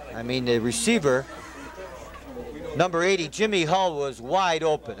 I mean, the receiver, number 80, Jimmy Hull, was wide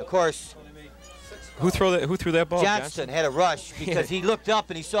open. Of course, who threw that ball? Johnston had a rush because he looked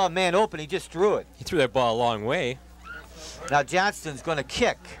up and he saw a man open. He just threw it. He threw that ball a long way. Now Johnston's going to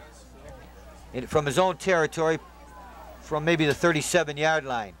kick from his own territory, from maybe the 37-yard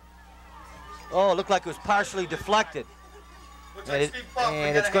line. Oh, it looked like it was partially deflected.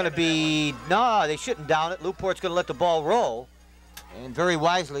 And it's going to be, no, they shouldn't down it. Newport's going to let the ball roll. And very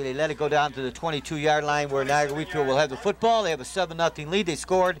wisely, they let it go down to the 22-yard line where Niagara Wheatfield will have the football. They have a 7-0 lead. They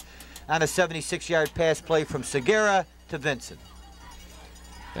scored on a 76-yard pass play from Segura to Vincent.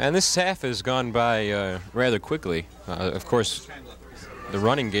 And this half has gone by rather quickly. Of course, the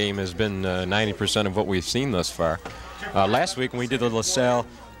running game has been 90% of what we've seen thus far. Last week when we did the LaSalle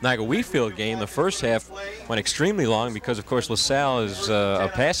Niagara Wheatfield game, the first half went extremely long because, of course, LaSalle is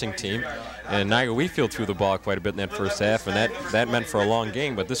a passing team, and Niagara Wheatfield threw the ball quite a bit in that first half, and that meant for a long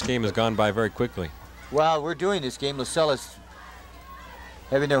game, but this game has gone by very quickly. While we're doing this game, LaSalle is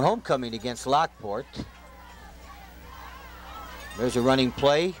having their homecoming against Lockport. There's a running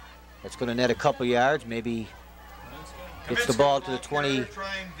play that's going to net a couple yards, maybe gets the ball to the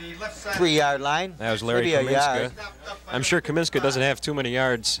 23-yard line. That was Larry Kaminska. I'm sure Kaminska doesn't have too many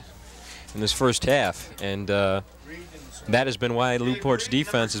yards in this first half, and that has been why Newport's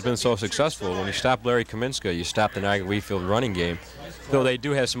defense has been so successful. When you stop Larry Kaminska, you stop the Niagara Wheatfield running game. Though they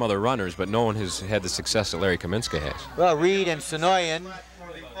do have some other runners, but no one has had the success that Larry Kaminska has. Well, Reed and Sonoyan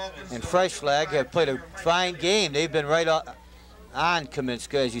and Freischlag have played a fine game. They've been right on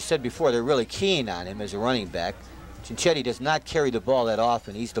Kaminska. As you said before, they're really keen on him as a running back. Cincetti does not carry the ball that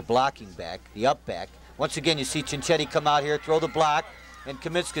often. He's the blocking back, the up back. Once again, you see Cincetti come out here, throw the block, and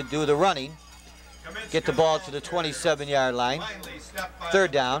Kaminska do the running. Get the ball to the 27-yard line.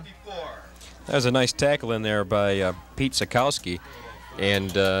 Third down. That was a nice tackle in there by Pete Sikowski.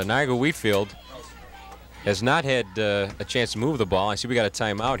 And Niagara Wheatfield has not had a chance to move the ball. I see we got a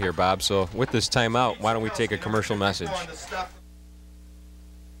timeout here, Bob. So with this timeout, why don't we take a commercial message?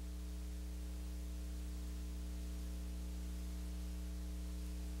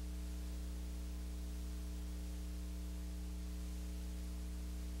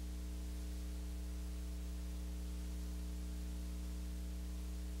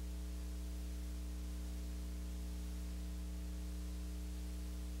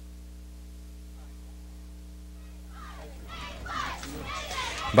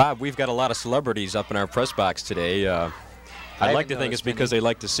 Bob, we've got a lot of celebrities up in our press box today. I'd like to think it's because they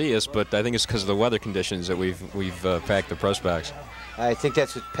like to see us, but I think it's because of the weather conditions that we've packed the press box. I think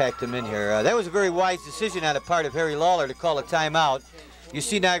that's what packed them in here. That was a very wise decision on the part of Harry Lawler to call a timeout. You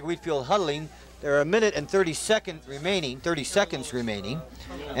see Niagara Wheatfield huddling. There are 1 minute and 30 seconds remaining.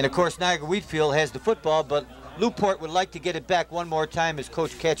 And of course Niagara Wheatfield has the football, but Newport would like to get it back one more time as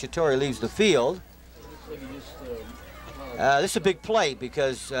Coach Cacciatore leaves the field. This is a big play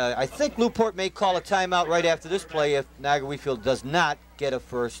because I think Newport may call a timeout right after this play if Niagara Wheatfield does not get a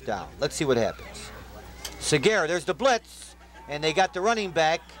first down. Let's see what happens. Segura, there's the blitz, and they got the running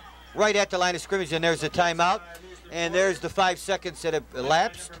back right at the line of scrimmage, and there's the timeout, and there's the 5 seconds that have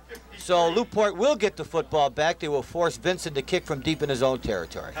elapsed. So Newport will get the football back. They will force Vincent to kick from deep in his own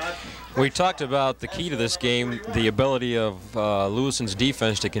territory. We talked about the key to this game, the ability of Lewiston's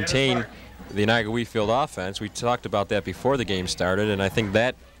defense to contain the Niagara Wheatfield offense. We talked about that before the game started, and I think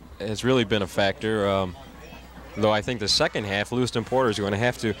that has really been a factor. Though I think the second half, Lewiston Porter is going to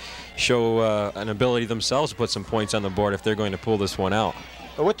have to show an ability themselves to put some points on the board if they're going to pull this one out.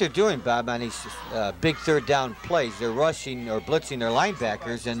 But what they're doing, Bob, on these big third down plays, they're rushing or blitzing their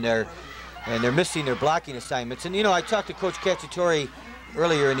linebackers, and they're missing their blocking assignments. And you know, I talked to Coach Cacciatore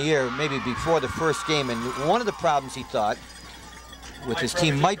earlier in the year, maybe before the first game, and one of the problems he thought with his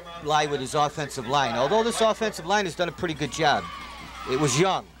team might lie with his offensive line. Although this offensive line has done a pretty good job. It was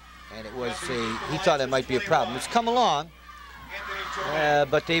young, and he thought it might be a problem. It's come along,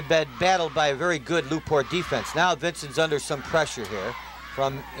 but they've been battled by a very good Newport defense. Now Vincent's under some pressure here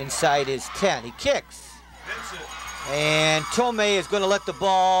from inside his 10. He kicks, and Tomei is going to let the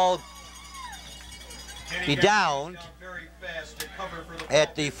ball be downed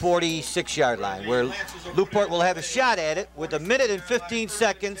at the 46-yard line, where Newport will have a shot at it. With 1 minute and 15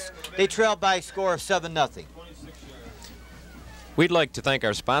 seconds, they trail by a score of 7-0. We'd like to thank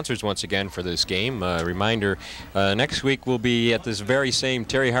our sponsors once again for this game. Reminder, next week we'll be at this very same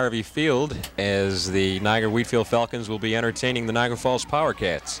Terry Harvey Field as the Niagara Wheatfield Falcons will be entertaining the Niagara Falls Power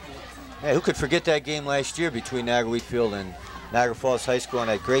Cats. Hey, who could forget that game last year between Niagara Wheatfield and Niagara Falls High School, and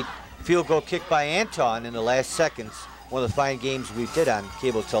that great field goal kick by Anton in the last seconds. One of the fine games we did on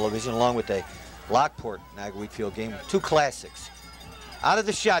cable television, along with the Lockport Niagara Wheatfield game. Two classics. Out of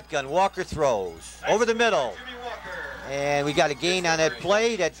the shotgun, Walker throws over the middle. And we got a gain on that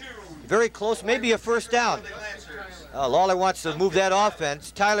play. That's very close, maybe a first down. Lawler wants to move that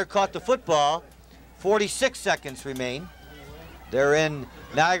offense. Tyler caught the football. 46 seconds remain. They're in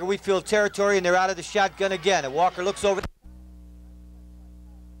Niagara Wheatfield territory, and they're out of the shotgun again. And Walker looks over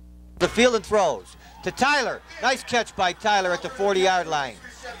the field and throws to Tyler. Nice catch by Tyler at the 40-yard line.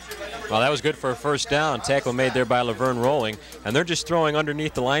 Well, that was good for a first down. Tackle made there by Laverne Rolling, and they're just throwing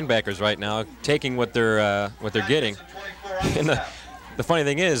underneath the linebackers right now, taking what they're getting. And the funny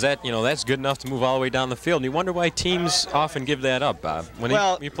thing is that, you know, that's good enough to move all the way down the field. And you wonder why teams often give that up, Bob. When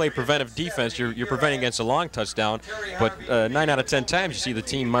you play preventive defense, you're preventing against a long touchdown, but 9 out of 10 times you see the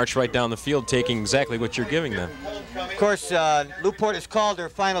team march right down the field taking exactly what you're giving them. Of course, Newport has called their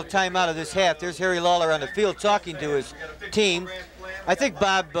final timeout of this half. There's Harry Lawler on the field talking to his team. I think,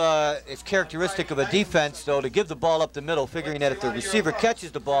 Bob, it's characteristic of a defense, though, to give the ball up the middle, figuring that if the receiver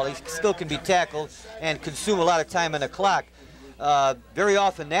catches the ball, he still can be tackled and consume a lot of time on the clock. Very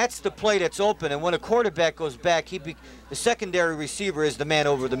often, that's the play that's open, and when a quarterback goes back, the secondary receiver is the man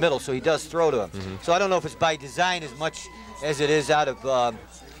over the middle, so he does throw to him. So I don't know if it's by design as much as it is out of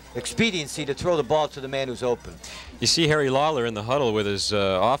expediency to throw the ball to the man who's open. You see Harry Lawler in the huddle with his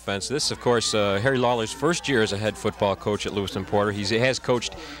offense. This, of course, Harry Lawler's first year as a head football coach at Lewiston Porter. He has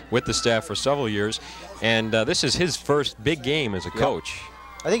coached with the staff for several years, and this is his first big game as a coach.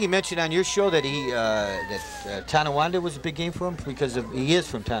 I think he mentioned on your show that Tonawanda was a big game for him because he is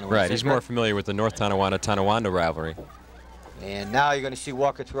from Tonawanda. Right, he's more familiar with the North Tonawanda rivalry. And now you're going to see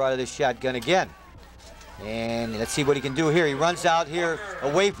Walker throw out of this shotgun again. And let's see what he can do here. He runs out here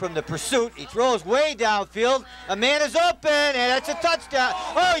away from the pursuit. He throws way downfield. A man is open, and that's a touchdown.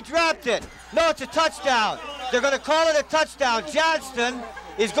 Oh, he dropped it. No, it's a touchdown. They're going to call it a touchdown. Johnston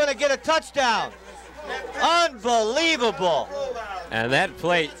is going to get a touchdown. Unbelievable. And that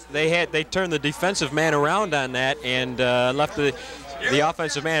play, they turned the defensive man around on that and left the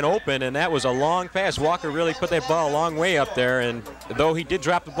offensive man open, and that was a long pass. Walker really put that ball a long way up there, and though he did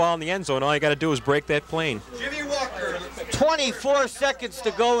drop the ball in the end zone, all you got to do is break that plane. 24 seconds to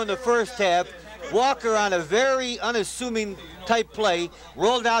go in the first half. Walker on a very unassuming type play,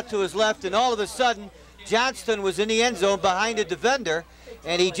 rolled out to his left, and all of a sudden, Johnston was in the end zone behind a defender,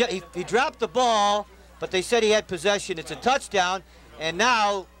 and he dropped the ball, but they said he had possession. It's a touchdown, And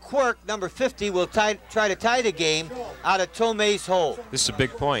now Quirk, number 50, will try to tie the game out of Tomei's hole. This is a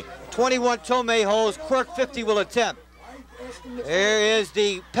big point. 21 Tomei holes, Quirk 50 will attempt. There is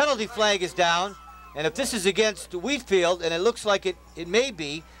the penalty flag is down. And if this is against Wheatfield, and it looks like it may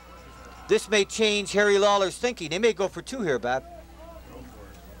be, this may change Harry Lawler's thinking. They may go for 2 here, Bob.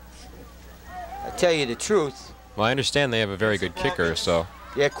 I'll tell you the truth. Well, I understand they have a very good kicker, so.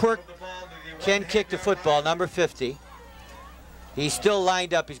 Yeah, Quirk can kick the football, number 50. He's still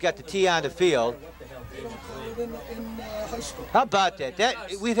lined up. He's got the tee on the field. How about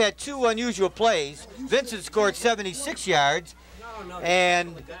that? We've had 2 unusual plays. Vincent scored 76 yards,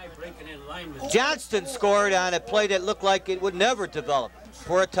 and Johnston scored on a play that looked like it would never develop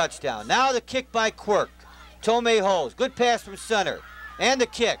for a touchdown. Now the kick by Quirk. Tomei holds. Good pass from center. And the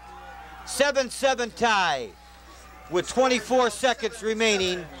kick. 7-7 tie with 24 seconds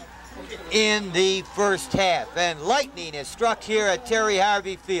remaining in the first half. And lightning is struck here at Terry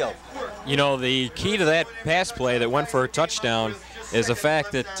Harvey Field. You know, the key to that pass play that went for a touchdown is the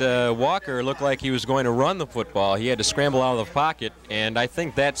fact that Walker looked like he was going to run the football. He had to scramble out of the pocket, and I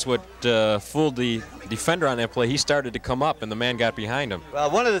think that's what fooled the defender on that play. He started to come up, and the man got behind him. Well,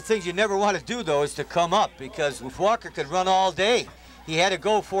 one of the things you never want to do, though, is to come up, because if Walker could run all day, he had to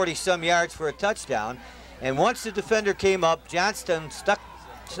go 40-some yards for a touchdown. And once the defender came up, Johnston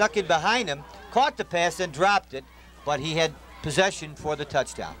snuck in behind him, caught the pass, and dropped it, but he had possession for the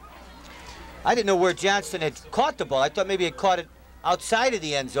touchdown. I didn't know where Johnston had caught the ball. I thought maybe he had caught it outside of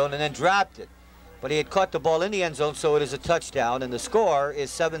the end zone and then dropped it. But he had caught the ball in the end zone, so it is a touchdown, and the score is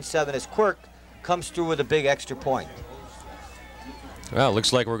 7-7 as Quirk comes through with a big extra point. Well, it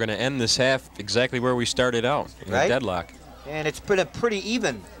looks like we're going to end this half exactly where we started out, in a deadlock. And it's been a pretty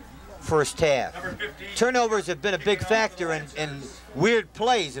even first half. Turnovers have been a big factor, and weird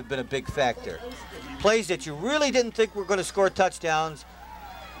plays have been a big factor. Plays that you really didn't think were going to score touchdowns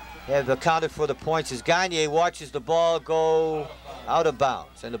have accounted for the points as Gagne watches the ball go out of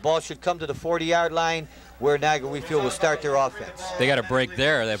bounds. And the ball should come to the 40-yard line where Niagara Wheatfield will start their offense. They got a break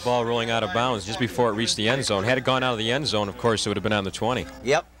there, that ball rolling out of bounds just before it reached the end zone. Had it gone out of the end zone, of course, it would have been on the 20.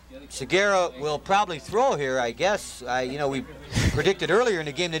 Yep. Segura will probably throw here, I guess. You know, we predicted earlier in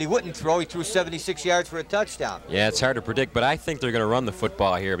the game that he wouldn't throw. He threw 76 yards for a touchdown. Yeah, it's hard to predict, but I think they're going to run the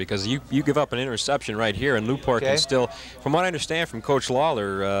football here because you give up an interception right here, and Newport can still, from what I understand from Coach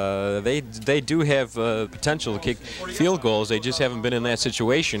Lawler, they do have potential to kick field goals. They just haven't been in that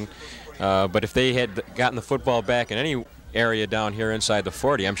situation. But if they had gotten the football back in any area down here inside the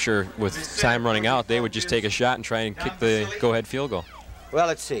 40, I'm sure with time running out, they would just take a shot and try and kick the go-ahead field goal. Well,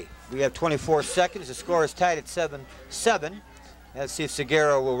 let's see. We have 24 seconds. The score is tied at 7-7. Let's see if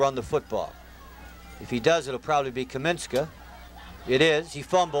Segura will run the football. If he does, it'll probably be Kaminska. It is. He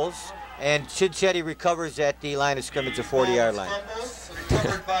fumbles, and Chinchetti recovers at the line of scrimmage, the 40-yard line.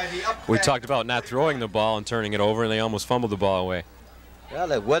 We talked about not throwing the ball and turning it over, and they almost fumbled the ball away. Well,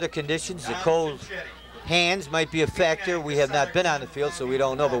 the weather conditions, the cold hands might be a factor. We have not been on the field, so we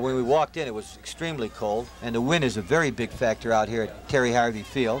don't know. But when we walked in, it was extremely cold, and the wind is a very big factor out here at Terry Harvey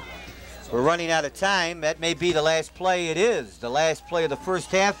Field. We're running out of time. That may be the last play. It is the last play of the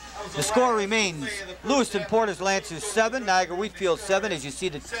first half. The score remains Lewiston Porter's Lancers 7, Niagara Wheatfield 7. As you see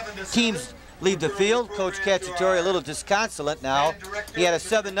the teams leave the field, Coach Cacciatore a little disconsolate now. He had a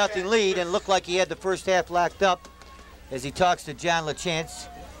 7-0 lead and looked like he had the first half locked up as he talks to John LaChance.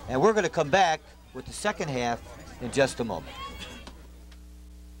 And we're going to come back with the second half in just a moment.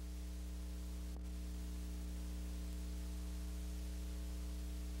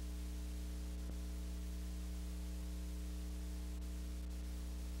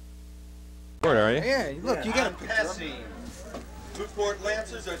 Are you? Yeah, look, you got a picture. Newport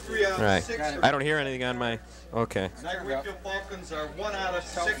Lancers are 3 out of 6. I don't hear anything on my. Okay. Niagara Wheatfield Falcons are 1 out of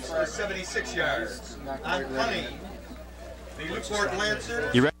 6 for 76 yards. On punting, the Newport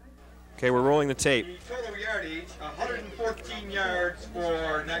Lancers. You ready? Okay, we're rolling the tape. The total yardage, 114 yards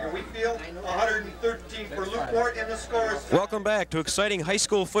for Niagara Wheatfield, 113 for Newport, and the score is... Welcome back to exciting high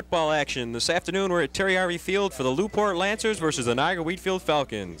school football action. This afternoon we're at Terry Harvey Field for the Newport Lancers versus the Niagara Wheatfield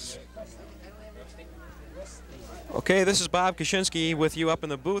Falcons. Okay, this is Bob Koshinski with you up in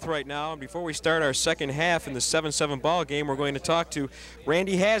the booth right now. And before we start our second half in the 7-7 ball game, we're going to talk to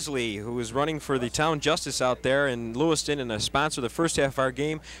Randy Hasley, who is running for the town justice out there in Lewiston and a sponsor of the first half of our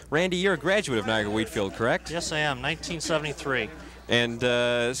game. Randy, you're a graduate of Niagara Wheatfield, correct? Yes, I am, 1973. And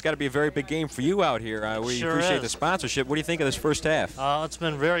it's got to be a very big game for you out here. We sure appreciate is. the sponsorship. What do you think of this first half? It's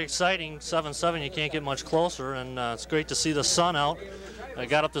been very exciting. 7-7, you can't get much closer, and it's great to see the sun out. I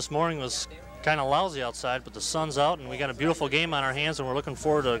got up this morning, was kind of lousy outside, but the sun's out, and we got a beautiful game on our hands, and we're looking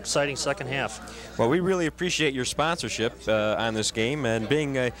forward to an exciting second half. Well, we really appreciate your sponsorship on this game, and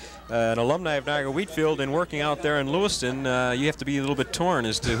being an alumni of Niagara Wheatfield and working out there in Lewiston, you have to be a little bit torn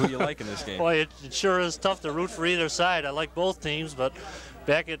as to who you like in this game. Boy, it sure is tough to root for either side. I like both teams, but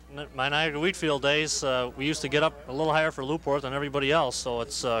back at my Niagara Wheatfield days, we used to get up a little higher for Lewiston than everybody else, so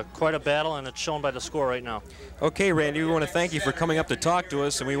it's quite a battle, and it's shown by the score right now. Okay, Randy, we want to thank you for coming up to talk to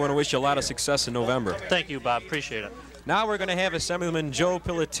us, and we want to wish you a lot of success in November. Thank you, Bob. Appreciate it. Now we're going to have Assemblyman Joe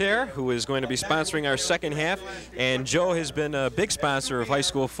Pelletier, who is going to be sponsoring our second half. And Joe has been a big sponsor of high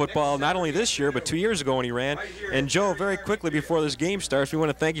school football, not only this year, but 2 years ago when he ran. And Joe, very quickly before this game starts, we want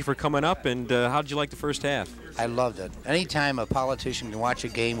to thank you for coming up. And how did you like the first half? I loved it. Anytime a politician can watch a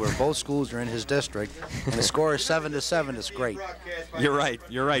game where both schools are in his district and the score is 7-7, it's great. You're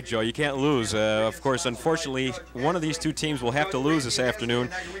right, Joe. You can't lose. Of course, unfortunately, one of these two teams will have to lose this afternoon,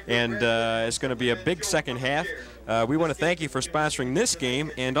 and it's going to be a big second half. We want to thank you for sponsoring this game,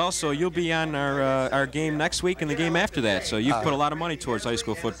 and also you'll be on our game next week and the game after that. So you've put a lot of money towards high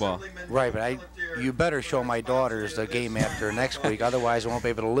school football. Right, but you better show my daughters the game after next week, otherwise I won't be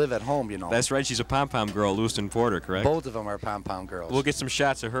able to live at home, you know. That's right. She's a pom-pom girl, Lewiston Porter, correct? Both of them are pom-pom girls. We'll get some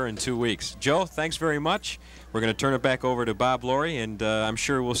shots of her in 2 weeks. Joe, thanks very much. We're going to turn it back over to Bob Laurie, and I'm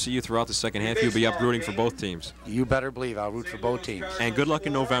sure we'll see you throughout the second half. You'll be up rooting for both teams. You better believe I'll root for both teams. And good luck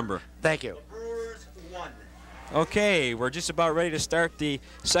in November. Thank you. Okay, we're just about ready to start the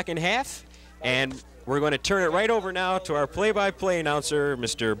second half, and we're going to turn it right over now to our play-by-play announcer,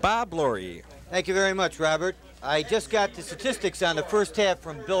 Mr. Bob Laurie. Thank you very much, Robert. I just got the statistics on the first half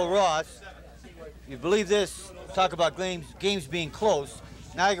from Bill Ross. You believe this? Talk about games being close.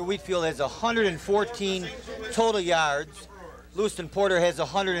 Niagara Wheatfield has 114 total yards. Lewiston Porter has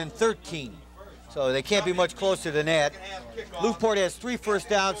 113. So they can't be much closer than that. Lewiston has 3 first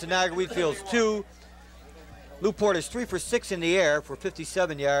downs to Niagara Wheatfield's 2. Lewiston is 3 for 6 in the air for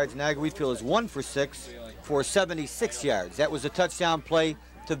 57 yards. Niagara Wheatfield is 1 for 6 for 76 yards. That was a touchdown play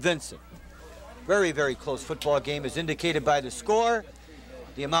to Vincent. Very, very close football game as indicated by the score,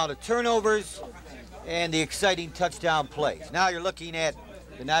 the amount of turnovers, and the exciting touchdown plays. Now you're looking at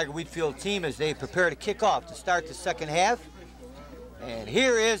the Niagara Wheatfield team as they prepare to kick off to start the second half. And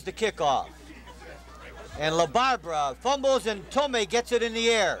here is the kickoff. And LaBarbera fumbles and Tomei gets it in the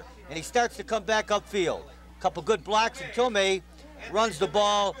air. And he starts to come back upfield. A couple good blocks and Tomei runs the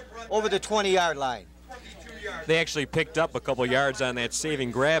ball over the 20-yard line. They actually picked up a couple yards on that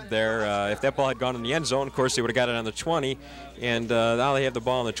saving grab there. If that ball had gone in the end zone, of course, they would have got it on the 20. And now they have the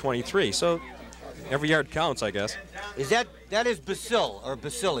ball on the 23. So every yard counts, I guess. That is Basil or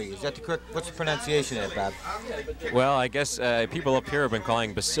Basili? Is that the correct? What's the pronunciation of that, Bob? Well, I guess people up here have been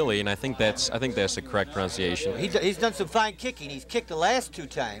calling Basili, and I think that's the correct pronunciation. He's done some fine kicking. He's kicked the last 2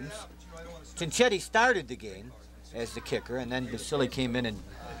 times. Cinchetti started the game as the kicker, and then Basili came in and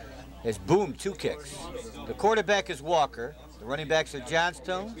has boomed 2 kicks. The quarterback is Walker. The running backs are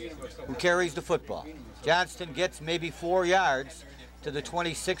Johnston, who carries the football. Johnston gets maybe 4 yards to the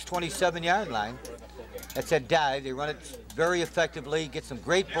 26, 27-yard line. That's a dive. They run it very effectively, get some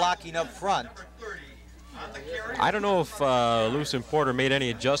great blocking up front. I don't know if Lewiston Porter made any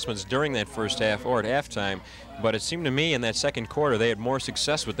adjustments during that first half or at halftime, but it seemed to me in that second quarter they had more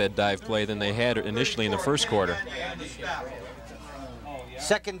success with that dive play than they had initially in the first quarter.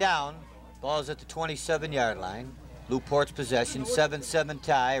 Second down, ball's at the 27-yard line. Lewiston's possession, 7-7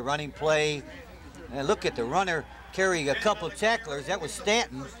 tie, running play. And look at the runner carrying a couple tacklers. That was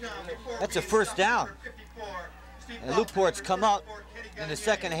Stanton. That's a first down. And Lewiston's come out in the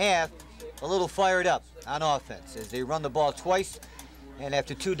second half a little fired up on offense as they run the ball twice and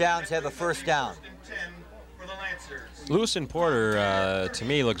after 2 downs have a first down. Lewiston Porter, to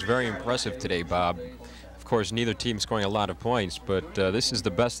me, looks very impressive today, Bob. Of course, neither team scoring a lot of points, but this is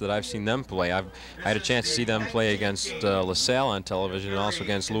the best that I've seen them play. I had a chance to see them play against LaSalle on television and also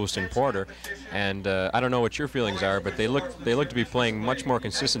against Lewiston Porter, and I don't know what your feelings are, but they look to be playing much more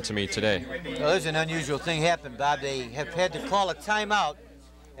consistent to me today. Well, there's an unusual thing happened, Bob. They have had to call a timeout,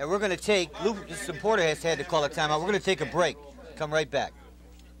 and we're going to take, Lewiston Porter has had to call a timeout. We're going to take a break. Come right back.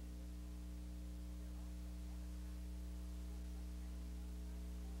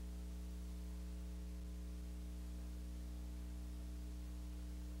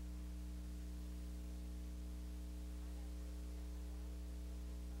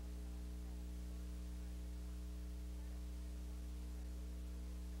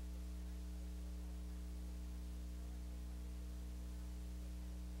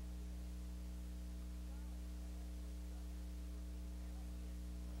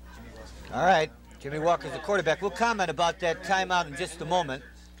 All right, Jimmy Walker's the quarterback. We'll comment about that timeout in just a moment.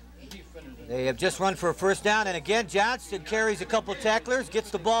 They have just run for a first down, and again, Johnston carries a couple tacklers,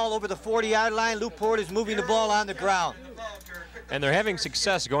 gets the ball over the 40-yard line. Lewiston is moving the ball on the ground. And they're having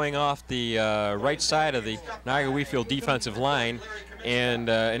success going off the right side of the Niagara Wheatfield defensive line. And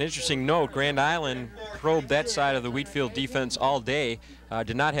an interesting note, Grand Island probed that side of the Wheatfield defense all day.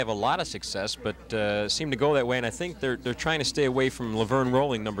 Did not have a lot of success, but seemed to go that way. And I think they're trying to stay away from Laverne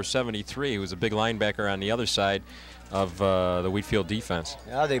Rolling, number 73, who's a big linebacker on the other side of the Wheatfield defense.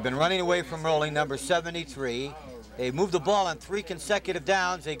 Yeah, they've been running away from Rolling, number 73. They moved the ball on 3 consecutive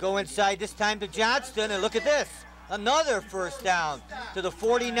downs. They go inside this time to Johnston, and look at this. Another first down to the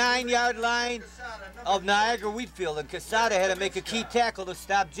 49-yard line of Niagara Wheatfield, and Cacciatore had to make a key tackle to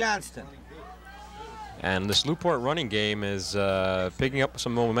stop Johnston. And this Lewiston running game is picking up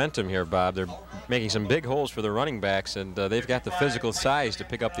some momentum here, Bob. They're making some big holes for the running backs, and they've got the physical size to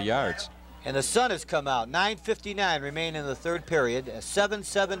pick up the yards. And the sun has come out. 9:59 remain in the third period. A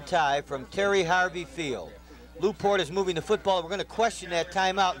 7-7 tie from Terry Harvey Field. Lewiston is moving the football. We're going to question that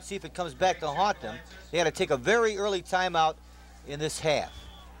timeout and see if it comes back to haunt them. They had to take a very early timeout in this half.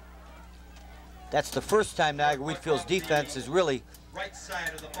 That's the first time Niagara Wheatfield's defense has really Right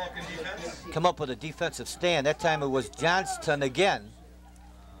side of the Falcon defense. come up with a defensive stand. That time it was Johnston again.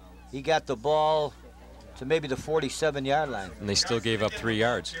 He got the ball to maybe the 47-yard line. And they still gave up 3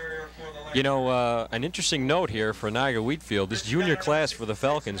 yards. You know, an interesting note here for Niagara Wheatfield, this junior class for the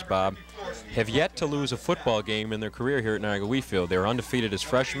Falcons, Bob, have yet to lose a football game in their career here at Niagara Wheatfield. They were undefeated as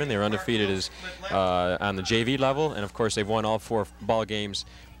freshmen, they were undefeated as on the JV level, and of course they've won all 4 ball games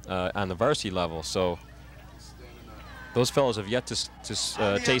on the varsity level. So those fellows have yet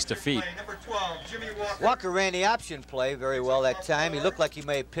to taste defeat. Walker ran the option play very well that time. He looked like he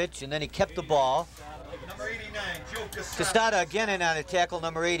may pitch, and then he kept the ball. Cacciatore again in on a tackle,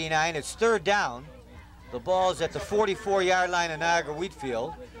 number 89. It's third down. The ball's at the 44-yard line of Niagara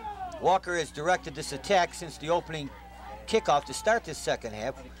Wheatfield. Walker has directed this attack since the opening kickoff to start this second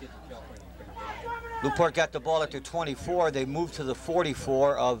half. Lewiston got the ball at their 24. They moved to the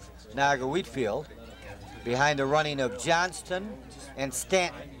 44 of Niagara Wheatfield behind the running of Johnston and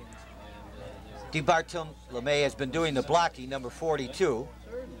Stanton. DeBartolome has been doing the blocking, number 42.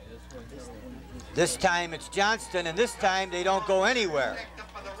 This time it's Johnston, and this time they don't go anywhere.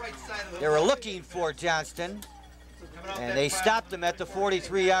 They were looking for Johnston, and they stopped him at the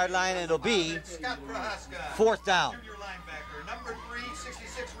 43-yard line, and it'll be fourth down.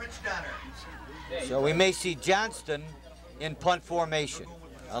 So we may see Johnston in punt formation,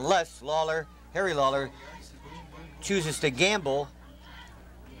 unless Harry Lawler, chooses to gamble.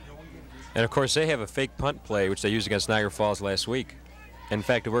 And of course they have a fake punt play, which they used against Niagara Falls last week. In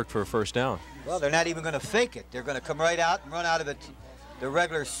fact, it worked for a first down. Well, they're not even going to fake it. They're going to come right out and run out of it, the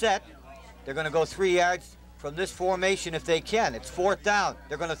regular set. They're going to go 3 yards from this formation if they can. It's fourth down.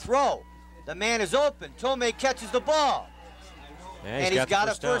 They're going to throw. The man is open. Tomei catches the ball. And he's got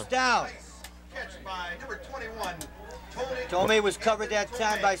a first down. Catch by number 21. Tomei was covered that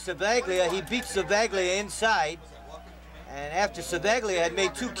time by Savaglia. He beat Savaglia inside. And after Savaglia had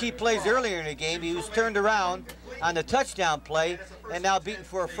made 2 key plays earlier in the game, he was turned around on the touchdown play and now beaten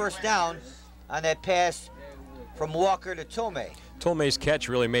for a first down on that pass from Walker to Tomei. Tomei's catch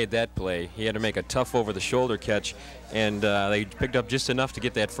really made that play. He had to make a tough over-the-shoulder catch, and they picked up just enough to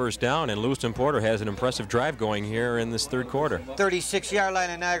get that first down, and Lewiston Porter has an impressive drive going here in this third quarter. 36-yard line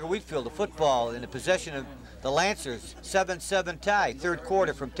of Niagara Wheatfield, the football in the possession of the Lancers. 7-7 tie, third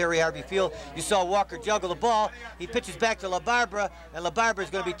quarter from Terry Harvey Field. You saw Walker juggle the ball. He pitches back to LaBarbera, and LaBarbera is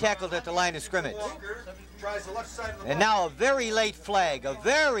going to be tackled at the line of scrimmage. And now a very late flag,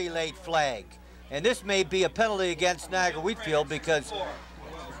 And this may be a penalty against Niagara Wheatfield because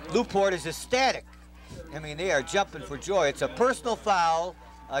Lewiston is ecstatic. I mean, they are jumping for joy. It's a personal foul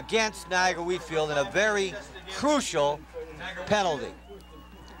against Niagara Wheatfield and a very crucial penalty.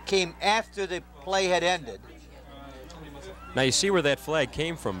 Came after the play had ended. Now you see where that flag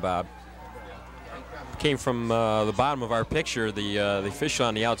came from, Bob. Came from the bottom of our picture, the official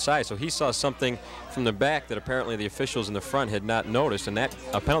on the outside. So he saw something from the back that apparently the officials in the front had not noticed, and that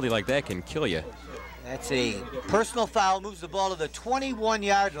a penalty like that can kill you. That's a personal foul, moves the ball to the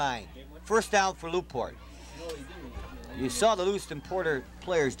 21-yard line. First down for Lewiston. You saw the Lewiston Porter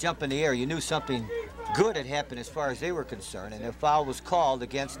players jump in the air. You knew something good had happened as far as they were concerned, and a foul was called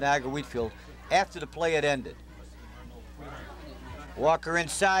against Niagara Wheatfield after the play had ended. Walker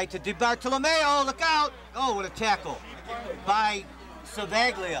inside to DeBartolome. Oh, look out. Oh, what a tackle by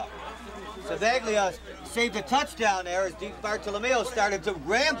Savaglia. Savaglia saved a touchdown there as Bartolomeo started to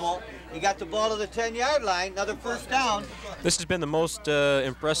ramble. He got the ball to the 10-yard line, another first down. This has been the most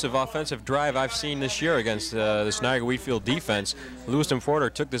impressive offensive drive I've seen this year against this Niagara Wheatfield defense. Lewiston Porter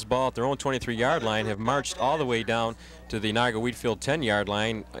took this ball at their own 23-yard line, have marched all the way down to the Niagara Wheatfield 10-yard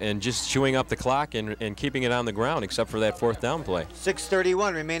line and just chewing up the clock and keeping it on the ground except for that fourth down play.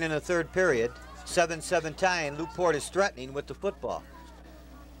 6:31 remaining in the third period. 7-7 tie, and Newport is threatening with the football.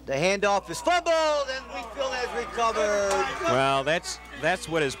 The handoff is fumbled, and Wheatfield has recovered. Well, that's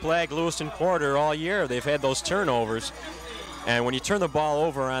what has plagued Lewiston Porter all year. They've had those turnovers, and when you turn the ball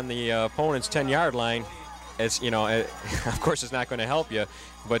over on the opponent's 10-yard line, it's, you know, of course it's not going to help you,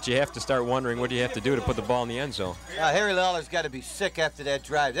 but you have to start wondering what do you have to do to put the ball in the end zone. Harry Lawler's got to be sick after that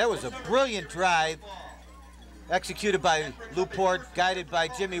drive. That was a brilliant drive, executed by Newport, guided by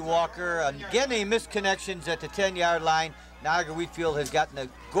Jimmy Walker. Again, they missed connections at the 10-yard line. Niagara Wheatfield has gotten a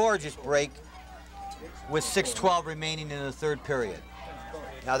gorgeous break with 6:12 remaining in the third period.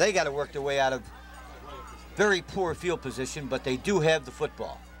 Now they got to work their way out of very poor field position, but they do have the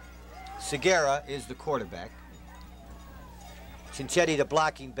football. Segura is the quarterback. Cinchetti the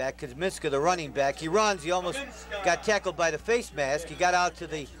blocking back. Koshinski the running back. He runs. He almost got tackled by the face mask. He got out to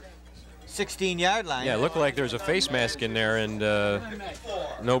the 16-yard line. Yeah, it looked like there was a face mask in there, and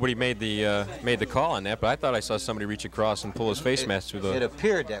nobody made the call on that. But I thought I saw somebody reach across and pull his face mask through the. It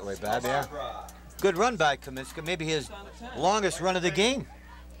appeared that way, Bob. Yeah. Good run by Koshinski. Maybe his longest run of the game.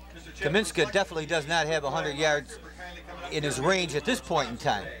 Koshinski definitely does not have 100 yards in his range at this point in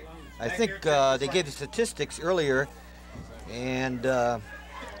time. I think they gave the statistics earlier, and I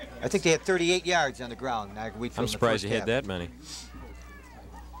think they had 38 yards on the ground. I'm surprised he had that many.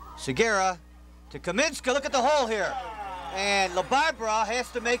 Segura to Koshinski. Look at the hole here. And LaBarbera has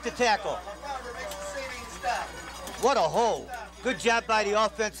to make the tackle. What a hole. Good job by the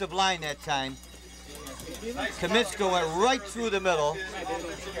offensive line that time. Koshinski went right through the middle.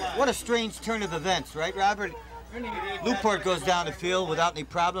 What a strange turn of events, right, Robert? Newport goes down the field without any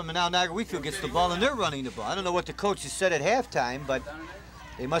problem, and now Niagara Wheatfield gets the ball, and they're running the ball. I don't know what the coaches said at halftime, but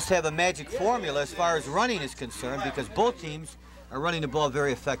they must have a magic formula as far as running is concerned, because both teams are running the ball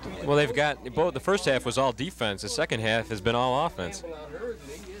very effectively. Well, they've got both. The first half was all defense. The second half has been all offense.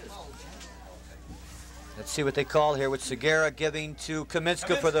 Let's see what they call here with Segura giving to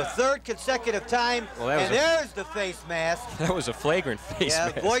Koshinski for the third consecutive time. Well, and there's the face mask. That was a flagrant face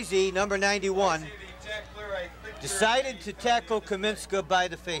mask. Boise, number 91, decided to tackle Koshinski by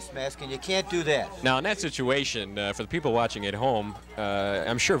the face mask, and you can't do that. Now, in that situation, for the people watching at home,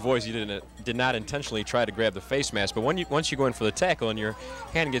 I'm sure Boise did not intentionally try to grab the face mask, but once you go in for the tackle and your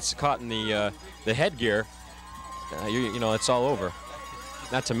hand gets caught in the headgear, you know, it's all over.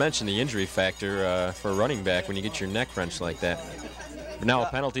 Not to mention the injury factor for a running back when you get your neck wrenched like that. But now a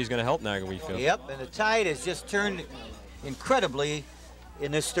penalty is going to help Niagara Wheatfield. Yep, and the tide has just turned incredibly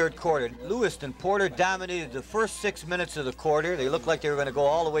in this third quarter. Lewiston Porter dominated the first 6 minutes of the quarter. They looked like they were going to go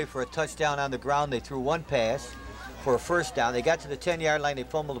all the way for a touchdown on the ground. They threw one pass for a first down. They got to the 10-yard line. They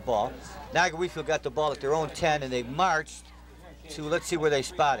fumbled the ball. Niagara Wheatfield got the ball at their own 10, and they marched to, let's see where they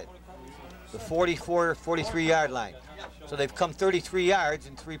spotted, the 43-yard line. So they've come 33 yards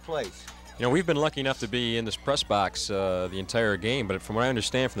in 3 plays. You know, we've been lucky enough to be in this press box the entire game, but from what I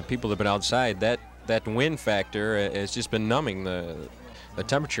understand from the people that have been outside, that wind factor has just been numbing the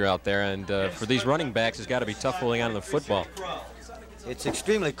temperature out there, and for these running backs, it's got to be tough holding on to the football. It's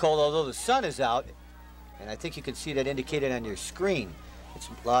extremely cold, although the sun is out, and I think you can see that indicated on your screen. It's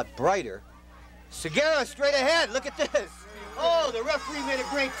a lot brighter. Segura straight ahead. Look at this. Oh, the referee made a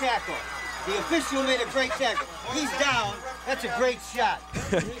great tackle. The official made a great tackle. He's down. That's a great shot.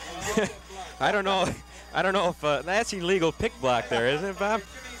 I don't know if that's illegal pick block there, isn't it, Bob?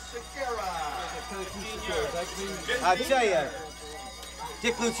 I'll tell you,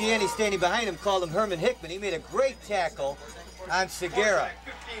 Dick Luciani standing behind him called him Herman Hickman. He made a great tackle on Segura.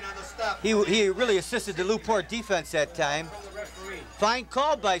 He really assisted the Newport defense that time. Fine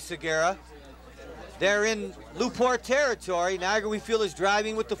call by Segura. They're in Newport territory. Niagara Wheatfield is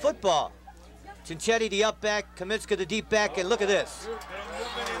driving with the football. Cinchetti the up back, Koshinski the deep back, and look at this.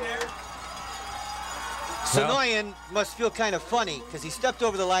 Sonoyan must feel kind of funny because he stepped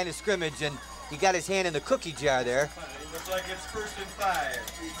over the line of scrimmage and he got his hand in the cookie jar there. Looks like it's 1st and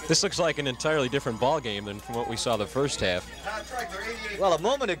 5. This looks like an entirely different ball game than from what we saw the first half. Well, a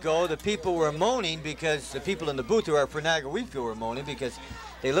moment ago, the people were moaning because the people in the booth who are for Niagara Wheatfield were moaning because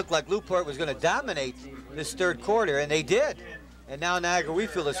they looked like Newport was going to dominate this third quarter, and they did. And now Niagara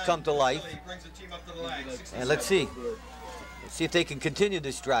Wheatfield has come to life. And let's see. See if they can continue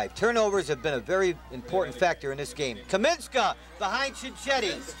this drive. Turnovers have been a very important factor in this game. Kaminska behind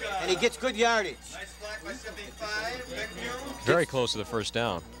Chinchetti, and he gets good yardage. Nice block by 75. Very close to the first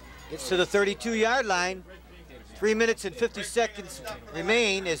down. Gets to the 32-yard line. 3 minutes and 50 seconds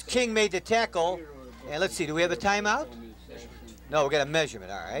remain as King made the tackle. And let's see, do we have a timeout? No, we got a measurement,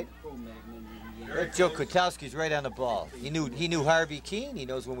 all right. Joe Kotowski's right on the ball. He knew Harvey Keene. He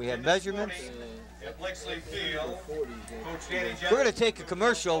knows when we have measurements. We're going to take a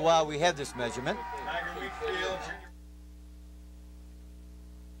commercial while we have this measurement. Niagara Wheatfield.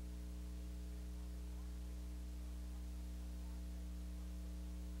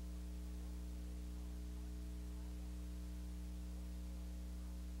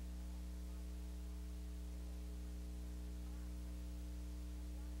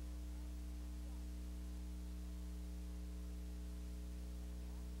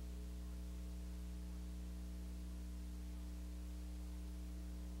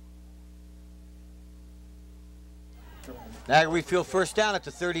 Niagara Wheatfield first down at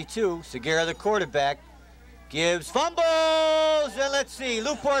the 32. Segura, the quarterback, gives fumbles, and let's see,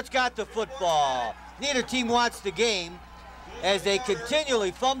 Newport's got the football. Neither team wants the game as they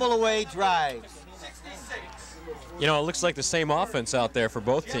continually fumble away drives. You know, it looks like the same offense out there for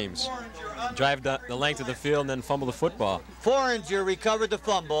both teams. Drive the length of the field and then fumble the football. Foringer recovered the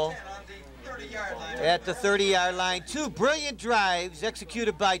fumble at the 30-yard line. Two brilliant drives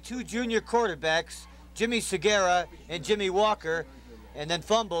executed by two junior quarterbacks, Jimmy Segura and Jimmy Walker, and then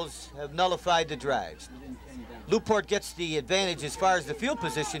fumbles have nullified the drives. Newport gets the advantage as far as the field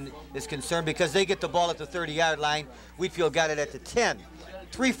position is concerned because they get the ball at the 30-yard line. Wheatfield got it at the 10.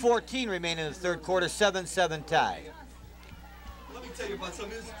 3:14 remain in the third quarter, 7-7 tie.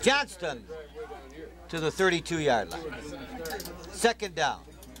 Johnston to the 32-yard line. Second down.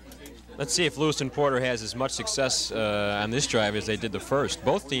 Let's see if Lewiston Porter has as much success on this drive as they did the first.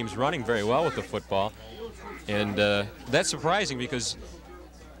 Both teams running very well with the football, and that's surprising because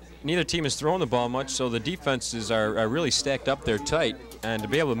neither team has thrown the ball much, so the defenses are really stacked up there tight, and to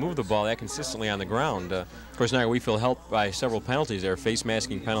be able to move the ball that consistently on the ground. Of course, Niagara Wheatfield helped by several penalties there, face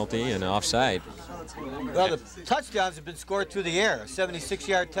masking penalty and offside. Well, the touchdowns have been scored through the air, a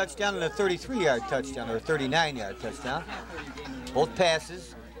 76-yard touchdown and a 33-yard touchdown, or a 39-yard touchdown. Both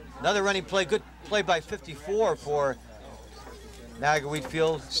passes. Another running play, good play by 54 for Niagara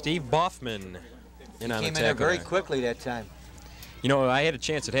Wheatfield. Steve Boffman in on the tackle. Came in there very quickly that time. You know, I had a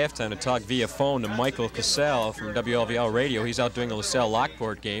chance at halftime to talk via phone to Michael Cassell from WLVL Radio. He's out doing the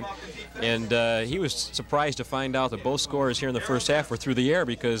LaSalle-Lockport game, and he was surprised to find out that both scores here in the first half were through the air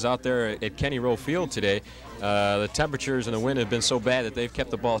because out there at Kenny Rowe Field today, the temperatures and the wind have been so bad that they've kept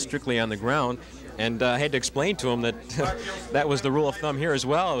the ball strictly on the ground. And I had to explain to him that that was the rule of thumb here as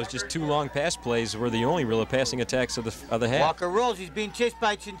well. It was just two long pass plays were the only real passing attacks of the half. Walker rolls. He's being chased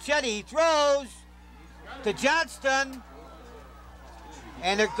by Chinchetti. He throws to Johnston.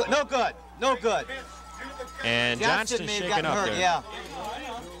 And they're no good. No good. And Johnston shaken up there. Yeah.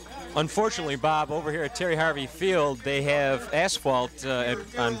 Unfortunately, Bob, over here at Terry Harvey Field, they have asphalt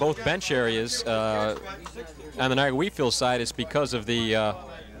on both bench areas. On the Niagara Wheatfield side, it's because of the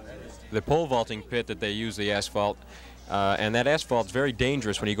pole vaulting pit that they use the asphalt, and that asphalt's very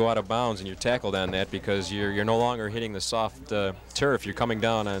dangerous when you go out of bounds and you're tackled on that because you're no longer hitting the soft turf. You're coming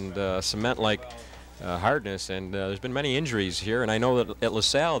down on cement-like hardness, and there's been many injuries here. And I know that at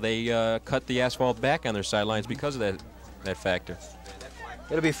LaSalle they cut the asphalt back on their sidelines because of that factor.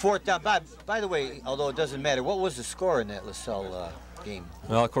 It'll be fourth down. By the way, although it doesn't matter, what was the score in that LaSalle game?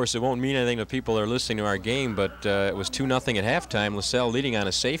 Well, of course, it won't mean anything to people that are listening to our game, but it was 2-0 at halftime. LaSalle leading on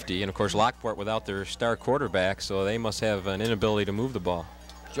a safety, and of course, Lockport without their star quarterback, so they must have an inability to move the ball.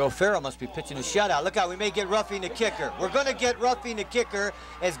 Joe Farrell must be pitching a shutout. Look out, we may get roughing the kicker. We're going to get roughing the kicker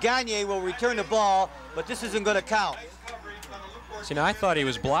as Gagne will return the ball, but this isn't going to count. See, now I thought he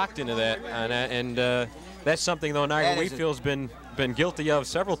was blocked into that, and that's something, though, Niagara Wheatfield's been guilty of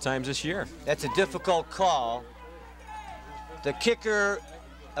several times this year. That's a difficult call. The kicker,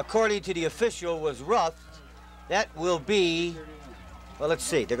 according to the official, was roughed. That will be, well, let's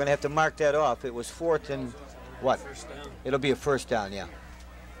see. They're going to have to mark that off. It was fourth and what? It'll be a first down, yeah.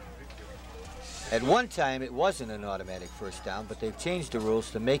 At one time, it wasn't an automatic first down, but they've changed the rules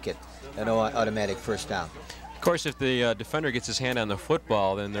to make it an automatic first down. Of course, if the defender gets his hand on the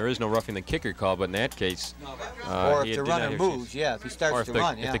football, then there is no roughing the kicker call, but in that case... or if the runner moves, yeah, if he starts to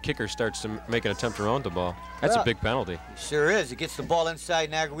run, yeah. If the kicker starts to make an attempt to run the ball. That's a big penalty. Sure is. It gets the ball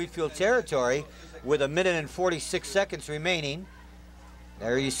inside Niagara Wheatfield territory with 1 minute and 46 seconds remaining.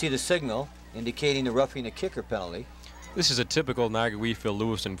 There you see the signal indicating the roughing the kicker penalty. This is a typical Niagara Wheatfield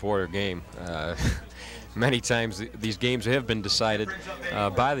Lewiston Porter game. many times these games have been decided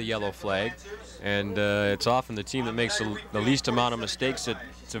by the yellow flag, and it's often the team that makes the least amount of mistakes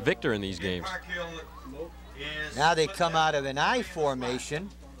that's a victor in these games. Now they come out of an I formation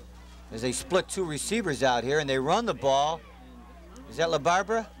as they split two receivers out here, and they run the ball. Is that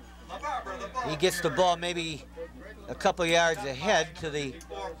LaBarbera? He gets the ball maybe a couple yards ahead to the,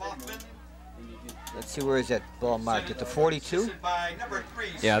 let's see, where is that ball marked? At the 42?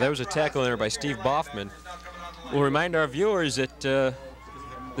 Yeah, there was a tackle in there by Steve Boffman. We'll remind our viewers that,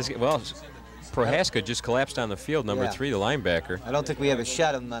 Prohaska just collapsed on the field, number 3, the linebacker. I don't think we have a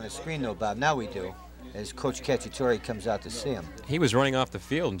shot of him on the screen, though, Bob. Now we do, as Coach Cacciatore comes out to see him. He was running off the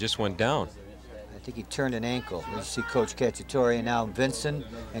field and just went down. I think he turned an ankle. You see Coach Cacciatore, and now Vincent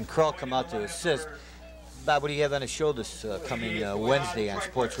and Krull come out to assist. Bob, what do you have on the show this coming Wednesday on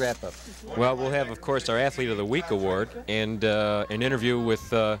Sports Wrap-Up? Well, we'll have, of course, our Athlete of the Week award and an interview with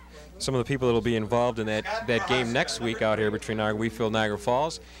some of the people that will be involved in that game next week out here between Niagara Wheatfield and Niagara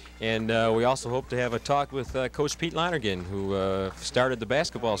Falls. And we also hope to have a talk with Coach Pete Lonergan, who started the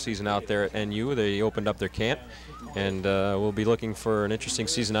basketball season out there at NU. They opened up their camp, and we'll be looking for an interesting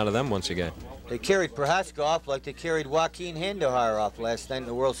season out of them once again. They carried Prohaska off like they carried Joaquin Handelhar off last night in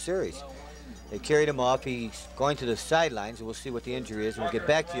the World Series. They carried him off. He's going to the sidelines, and we'll see what the injury is, and we'll get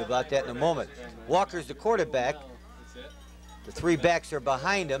back to you about that in a moment. Walker's the quarterback. The 3 backs are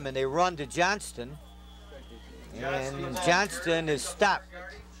behind him, and they run to Johnston. And Johnston is stopped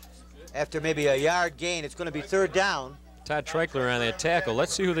after maybe a yard gain. It's going to be 3rd down. Todd Treichler on that tackle.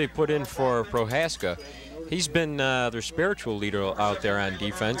 Let's see who they put in for Prohaska. He's been their spiritual leader out there on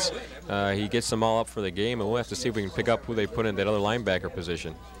defense. He gets them all up for the game, and we'll have to see if we can pick up who they put in that other linebacker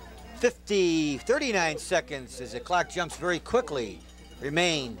position. 39 seconds as the clock jumps very quickly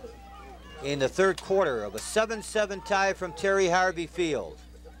remain in the 3rd quarter of a 7-7 tie from Terry Harvey Field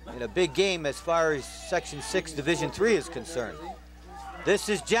in a big game as far as Section 6 Division 3 is concerned. This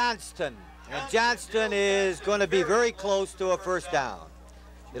is Johnston, and Johnston is going to be very close to a 1st down.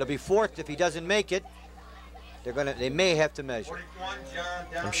 It'll be 4th if he doesn't make it. They may have to measure.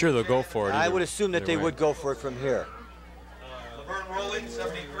 I'm sure they'll go for it. I would assume that they would go for it from here.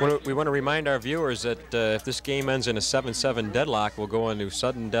 We want to remind our viewers that if this game ends in a 7-7 deadlock, we'll go into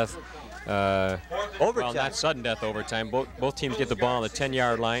sudden death overtime. Well, not sudden death overtime. Both teams get the ball on the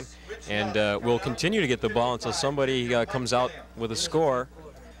 10-yard line, and we'll continue to get the ball until somebody comes out with a score.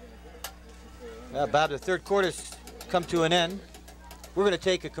 Bob, the 3rd quarter's come to an end. We're going to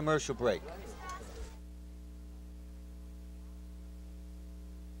take a commercial break.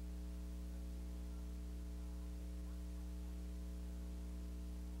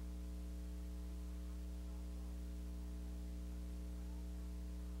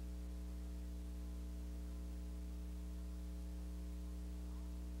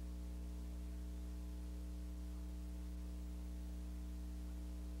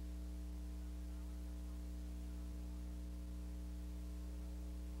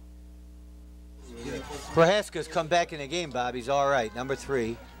 Prohaska's come back in the game, Bob. He's all right, number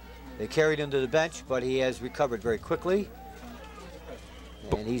 3. They carried him to the bench, but he has recovered very quickly.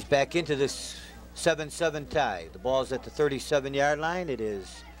 And he's back into this 7-7 tie. The ball's at the 37-yard line. It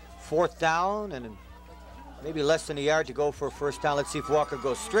is 4th down and maybe less than a yard to go for a 1st down. Let's see if Walker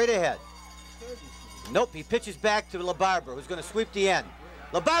goes straight ahead. Nope, he pitches back to LaBarbera, who's going to sweep the end.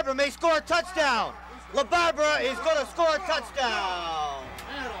 LaBarbera may score a touchdown. LaBarbera is going to score a touchdown.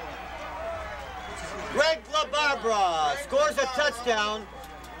 Greg LaBarbera scores a touchdown,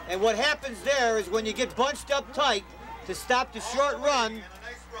 and what happens there is when you get bunched up tight to stop the short run,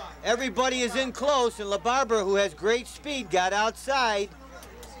 everybody is in close, and LaBarbera, who has great speed, got outside.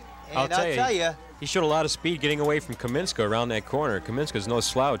 And I'll tell you, he showed a lot of speed getting away from Kaminska around that corner. Kaminska's no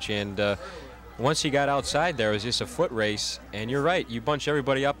slouch, and once he got outside there, it was just a foot race. And you're right, you bunch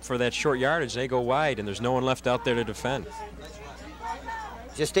everybody up for that short yardage, they go wide, and there's no one left out there to defend.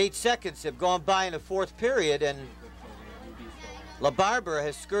 Just 8 seconds have gone by in the 4th period, and LaBarbera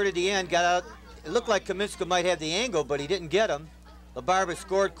has skirted the end, got out. It looked like Kaminska might have the angle, but he didn't get him. LaBarbera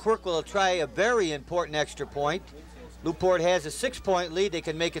scored. Quirk will try a very important extra point. Newport has a 6-point lead. They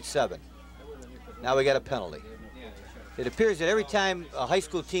can make it 7. Now we got a penalty. It appears that every time a high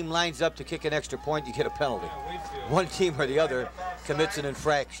school team lines up to kick an extra point, you get a penalty. One team or the other commits an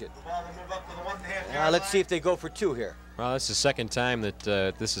infraction. Now let's see if they go for 2 here. Well, that's the 2nd time that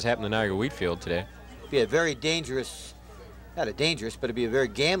this has happened to Niagara Wheatfield today. Be a very dangerous, not a dangerous, but it'd be a very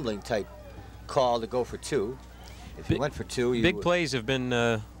gambling type call to go for 2. If you went for 2, you big plays have been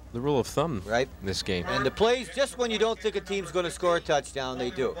the rule of thumb, right, in this game. And the plays, just when you don't think a team's going to score a touchdown, they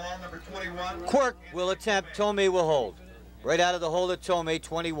do. Quirk will attempt. Tomei will hold. Right out of the hole at Tomei,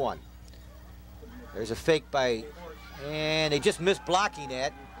 21. There's a fake by, and they just missed blocking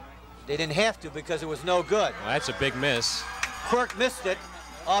that. They didn't have to because it was no good. Well, that's a big miss. Quirk missed it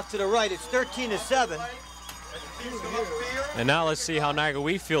off to the right. It's 13-7. And now let's see how Niagara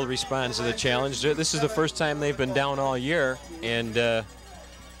Wheatfield responds to the challenge. This is the first time they've been down all year, and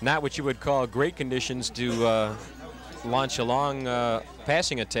not what you would call great conditions to launch a long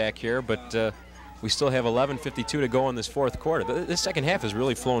passing attack here, but we still have 11:52 to go in this fourth quarter. This second half has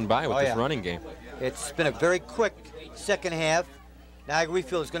really flown by with this running game. It's been a very quick second half. Niagara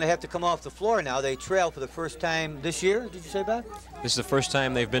Wheatfield is going to have to come off the floor now. They trail for the first time this year, did you say, Bob? This is the first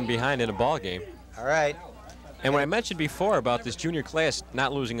time they've been behind in a ball game. All right. And when I mentioned before about this junior class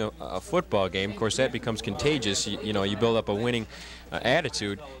not losing a football game, of course, that becomes contagious. You know, you build up a winning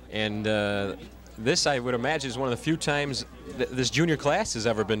attitude. And this, I would imagine, is one of the few times this junior class has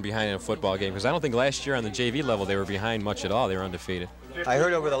ever been behind in a football game, because I don't think last year on the JV level they were behind much at all. They were undefeated. I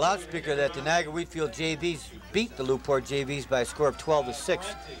heard over the loudspeaker that the Niagara Wheatfield JVs beat the Lewiston JVs by a score of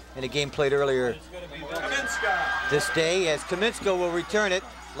 12-6 in a game played earlier this day, as Kaminska will return it.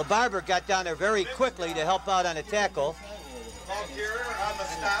 LeBarber got down there very quickly to help out on a tackle.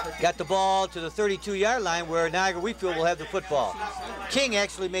 Got the ball to the 32-yard line where Niagara Wheatfield will have the football. King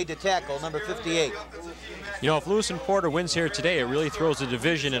actually made the tackle, number 58. You know, if Lewiston Porter wins here today, it really throws the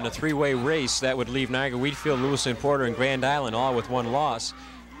division in a three-way race. That would leave Niagara Wheatfield, Lewiston Porter, and Grand Island all with one loss.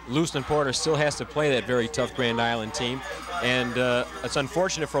 Lewiston Porter still has to play that very tough Grand Island team. And it's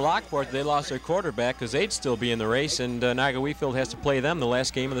unfortunate for Lockport they lost their quarterback, because they'd still be in the race, and Niagara Wheatfield has to play them the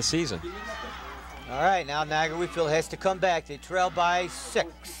last game of the season. All right, now Niagara Wheatfield has to come back. They trail by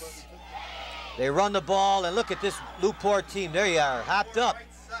 6. They run the ball, and look at this Lewiston team. There you are, hopped up.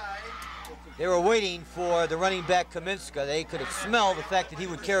 They were waiting for the running back Kaminska. They could have smelled the fact that he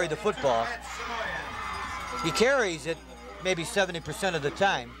would carry the football. He carries it maybe 70% of the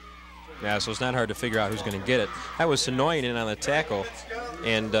time. Yeah, so it's not hard to figure out who's going to get it. That was Sonoyan in on the tackle,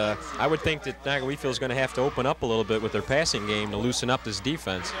 and I would think that Niagara Wheatfield is going to have to open up a little bit with their passing game to loosen up this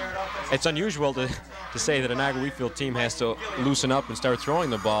defense. It's unusual to say that a Niagara Wheatfield team has to loosen up and start throwing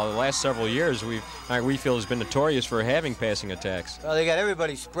the ball. The last several years, Niagara Wheatfield has been notorious for having passing attacks. Well, they got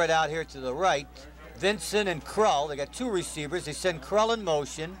everybody spread out here to the right. Vincent and Krull, they got 2 receivers. They send Krull in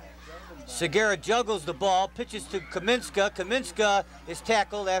motion. Segura juggles the ball, pitches to Kaminska. Kaminska is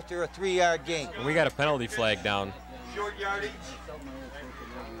tackled after a 3-yard gain. And we got a penalty flag down. Short yardage.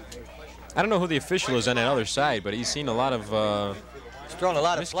 I don't know who the official is on that other side, but he's seen a lot of he's thrown a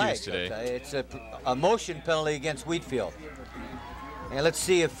lot of miscues flags today. It's a motion penalty against Wheatfield. And let's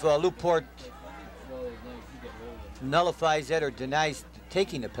see if Lewiston nullifies that or denies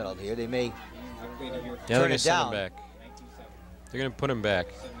taking the penalty here. They may turn it down. They're going to put him back.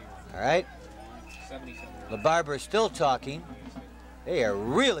 All right. LeBarber is still talking. They are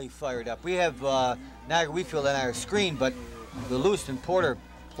really fired up. We have Niagara Wheatfield on our screen, but the Lewiston Porter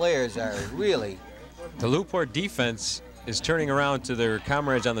players are really... The Lewiston defense is turning around to their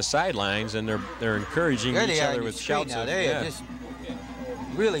comrades on the sidelines, and they're encouraging each other with shouts. Now. They're just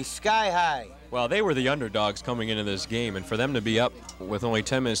really sky high. Well, they were the underdogs coming into this game, and for them to be up with only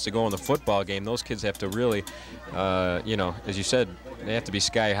 10 minutes to go in the football game, those kids have to really, you know, as you said, they have to be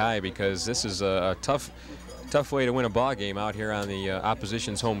sky high, because this is a tough way to win a ball game out here on the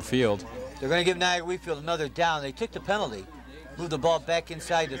opposition's home field. They're going to give Niagara Wheatfield another down. They took the penalty, moved the ball back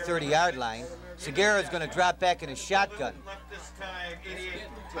inside the 30-yard line. Segura is going to drop back in a shotgun.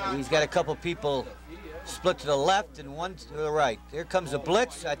 He's got a couple people split to the left and one to the right. Here comes a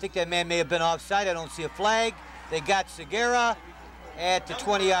blitz. I think that man may have been offside. I don't see a flag. They got Segura at the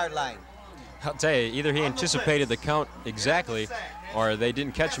 20-yard line. I'll tell you, either he anticipated the count exactly, or they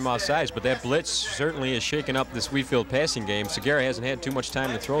didn't catch him offsides, but that blitz certainly has shaken up this Wheatfield passing game. Segura hasn't had too much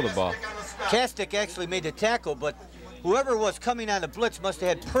time to throw the ball. Kastic actually made the tackle, but whoever was coming on the blitz must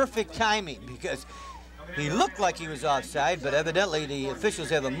have had perfect timing, because he looked like he was offside, but evidently the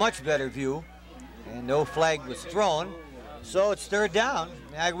officials have a much better view, and no flag was thrown. So it's third down.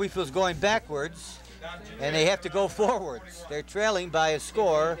 Niagara Wheatfield's going backwards, and they have to go forwards. They're trailing by a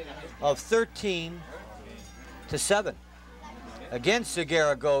score of 13-7. Again,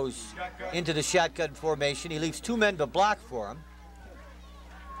 Segura goes into the shotgun formation. He leaves 2 men to block for him.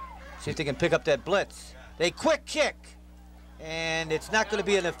 See if they can pick up that blitz. They quick kick, and it's not going to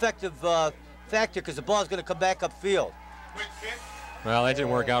be an effective factor, because the ball is going to come back upfield. Well, that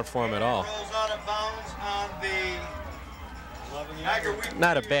didn't work out for him at all.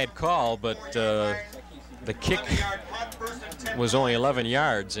 Not a bad call, but the kick was only 11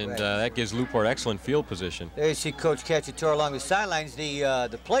 yards, and that gives Lewiston excellent field position. There you see Coach Cacciatore along the sidelines.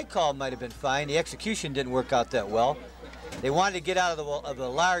 The play call might have been fine. The execution didn't work out that well. They wanted to get out of a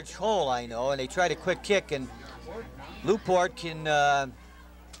large hole, I know, and they tried a quick kick, and Newport can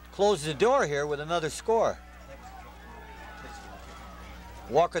close the door here with another score.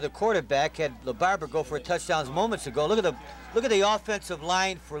 Walker, the quarterback, had LaBarbera go for a touchdown moments ago. Look at the offensive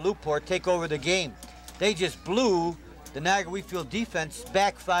line for Newport take over the game. They just blew the Niagara Wheatfield defense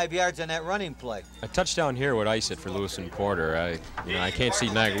back 5 yards on that running play. A touchdown here would ice it for Lewiston Porter. I can't see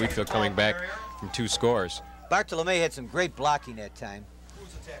Niagara Wheatfield coming back from 2 scores. Bartolome had some great blocking that time.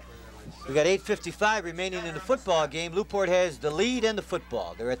 We got 8:55 remaining in the football game. Newport has the lead and the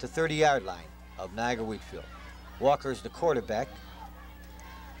football. They're at the 30-yard line of Niagara Wheatfield. Walker's the quarterback.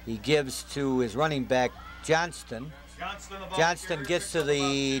 He gives to his running back, Johnston. Johnston gets to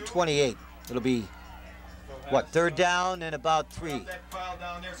the 28. It'll be, what, 3rd down and about 3.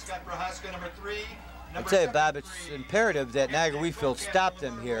 I tell you, Bob, it's imperative that Niagara Wheatfield stop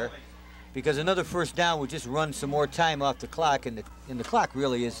them here, because another 1st down would just run some more time off the clock, and the clock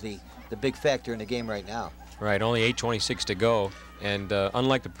really is the big factor in the game right now. Right, only 8:26 to go, and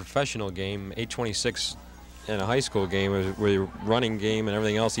unlike the professional game, 8:26 in a high school game where the running game and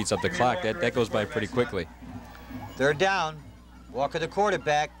everything else eats up the clock, that goes by pretty quickly. 3rd down. Walker, the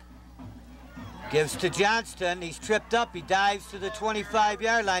quarterback, gives to Johnston. He's tripped up. He dives to the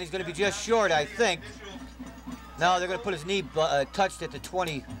 25-yard line. He's going to be just short, I think. No, they're going to put his knee touched at the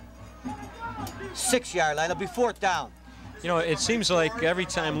 26-yard line. It'll be 4th down. You know, it seems like every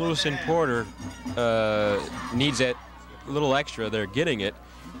time Lewiston Porter needs that little extra, they're getting it.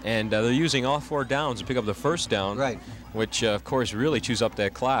 And they're using all 4 downs to pick up the 1st down, right? Which, of course, really chews up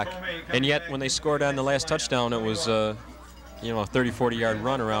that clock. And yet, when they scored on the last touchdown, it was, you know, a 30, 40-yard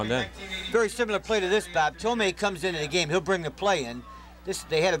run around then. Very similar play to this, Bob. Tomei comes into the game. He'll bring the play in.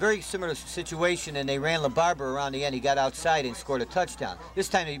 They had a very similar situation, and they ran LaBarbera around the end. He got outside and scored a touchdown. This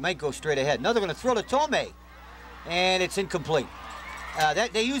time, he might go straight ahead. Now they're going to throw to Tomei, and it's incomplete.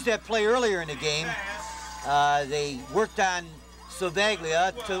 They used that play earlier in the game. They worked on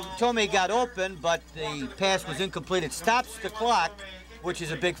Silvaglia. Tomei got open, but the pass was incomplete. It stops the clock, which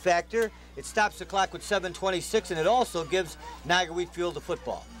is a big factor. It stops the clock with 7:26, and it also gives Niagara Wheatfield the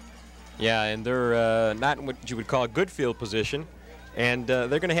football. Yeah, and they're not in what you would call a good field position, and they're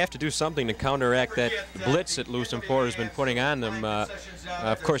going to have to do something to counteract that blitz that Lewiston Porter has been putting on them.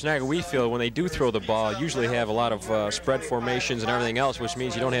 Of course, Niagara Wheatfield, when they do throw the ball, usually have a lot of spread formations and everything else, which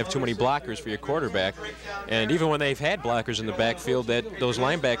means you don't have too many blockers for your quarterback. And even when they've had blockers in the backfield, those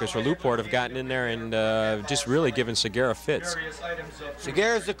linebackers for Newport have gotten in there and just really given Segura fits.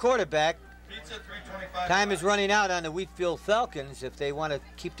 Segura's the quarterback. Time is running out on the Wheatfield Falcons if they want to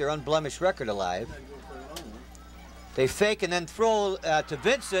keep their unblemished record alive. They fake and then throw to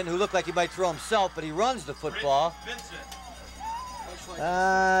Vincent, who looked like he might throw himself, but he runs the football.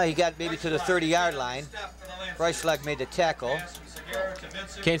 He got maybe to the 30-yard line. Freischlag made the tackle.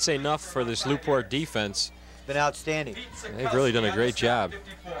 Can't say enough for this Newport defense. Been outstanding. They've really done a great job.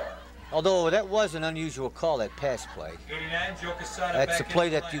 Although that was an unusual call, that pass play. That's a play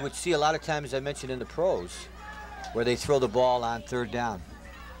that you would see a lot of times, as I mentioned in the pros, where they throw the ball on 3rd down.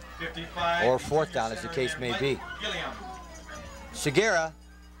 Or 4th down, as the case may be. Segura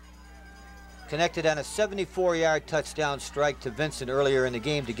connected on a 74-yard touchdown strike to Vincent earlier in the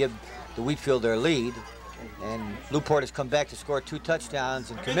game to give the Wheatfield their lead. And Newport has come back to score 2 touchdowns,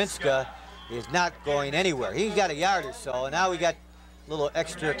 and Kaminska is not going anywhere. He's got a yard or so, and now we got little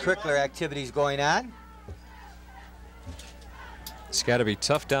extracurricular activities going on. It's got to be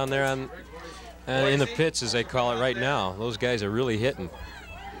tough down there in the pits, as they call it right now. Those guys are really hitting.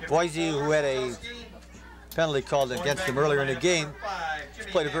 Boise, who had a penalty called against them earlier in the game, has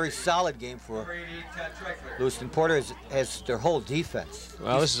played a very solid game for Lewiston Porter. Has their whole defense.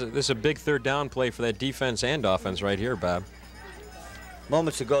 Well, this is a big 3rd down play for that defense and offense right here, Bob.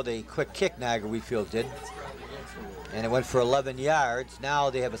 Moments ago, they quick kick Niagara Wheatfield did, and it went for 11 yards. Now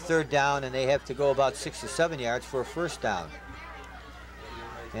they have a 3rd down, and they have to go about 6 to 7 yards for a 1st down.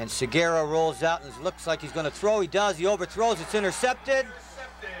 And Segura rolls out and looks like he's going to throw. He does. He overthrows. It's intercepted.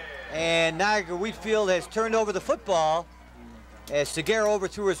 And Niagara Wheatfield has turned over the football as Segura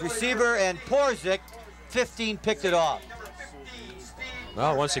overthrew his receiver, and Porzik, 15, picked it off.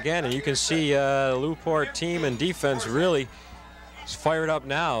 Well, once again, and you can see the Newport team and defense really is fired up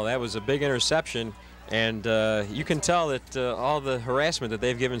now. That was a big interception, and you can tell that all the harassment that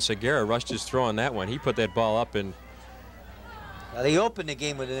they've given Segura, rushed his throw on that one. He put that ball up and. Now, they opened the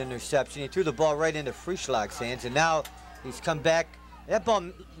game with an interception. He threw the ball right into Freischlag's hands, and now he's come back. That ball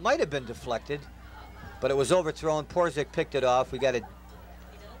might have been deflected, but it was overthrown. Porzik picked it off. We got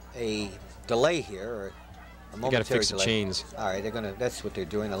a delay here, or a momentary delay. You got to fix the chains. All right, that's what they're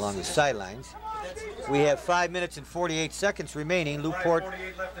doing along the sidelines. We have 5 minutes and 48 seconds remaining. Newport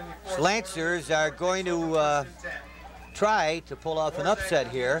Lancers are going to try to pull off an upset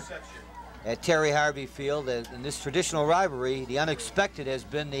here at Terry Harvey Field. In this traditional rivalry, the unexpected has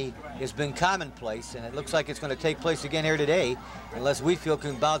been commonplace, and it looks like it's going to take place again here today, unless Wheatfield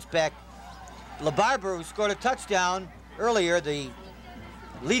can bounce back. LaBarbera, who scored a touchdown earlier, the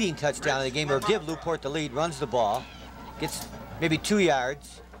leading touchdown of the game, or give Newport the lead, runs the ball, gets maybe 2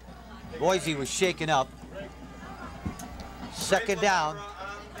 yards. Boise was shaken up. Second down.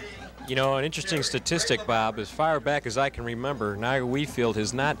 You know, an interesting statistic, Bob, as far back as I can remember, Niagara Wheatfield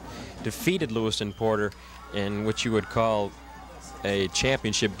has not defeated Lewiston Porter in what you would call a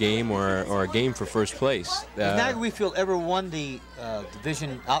championship game or a game for first place. Has Niagara Wheatfield ever won the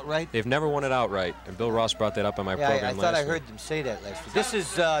division outright? They've never won it outright, and Bill Ross brought that up on my program last week. I thought I heard them say that last week. This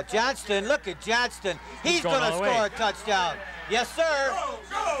is Johnston. Look at Johnston. He's going to score a touchdown. Yes, sir.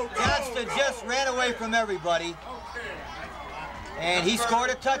 Johnston just ran away from everybody. And he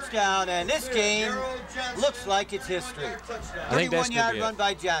scored a touchdown, and this game looks like it's history. 31-yard run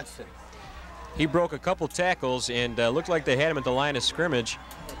by Johnston. He broke a couple tackles and looked like they had him at the line of scrimmage.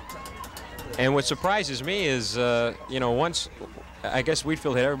 And what surprises me is, you know, once, I guess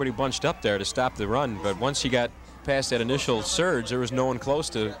Wheatfield had everybody bunched up there to stop the run, but once he got past that initial surge, there was no one close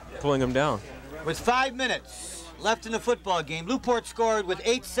to pulling him down. With 5 minutes left in the football game, Newport scored with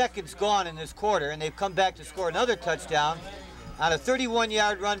 8 seconds gone in this quarter, and they've come back to score another touchdown on a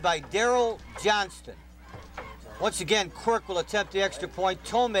 31-yard run by Daryl Johnston. Once again, Quirk will attempt the extra point.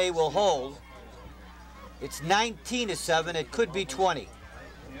 Tomei will hold. It's 19-7. It could be 20.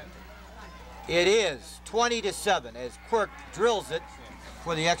 It is 20-7 as Quirk drills it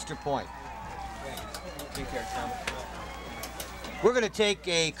for the extra point. We're going to take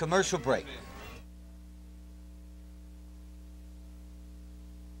a commercial break.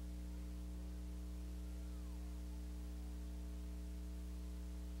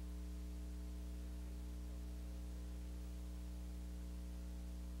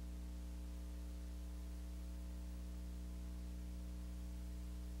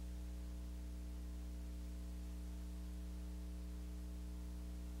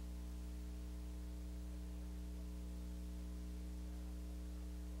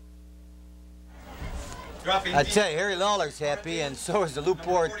 I tell you, Harry Lawler's happy, and so is the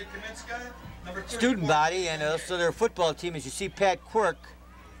Newport student body, and also their football team. As you see Pat Quirk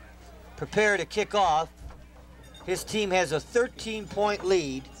prepare to kick off, his team has a 13-point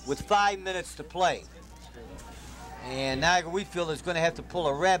lead with 5 minutes to play. And Niagara Wheatfield is going to have to pull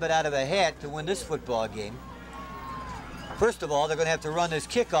a rabbit out of a hat to win this football game. First of all, they're going to have to run this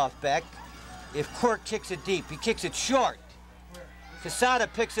kickoff back. If Quirk kicks it deep, he kicks it short. Quesada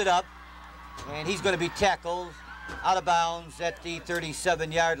picks it up, and he's going to be tackled out of bounds at the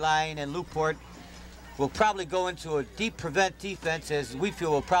 37-yard line, and Newport will probably go into a deep prevent defense as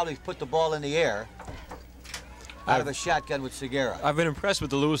Wheatfield will probably put the ball in the air out of a shotgun with Segura. I've been impressed with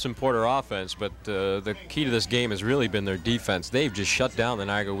the Lewiston Porter offense, but the key to this game has really been their defense. They've just shut down the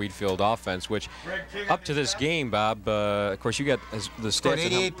Niagara Wheatfield offense, which up to this game, Bob, of course you got the stats.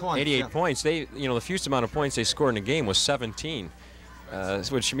 88 points. 88 points. They, you know, the fewest amount of points they scored in the game was 17.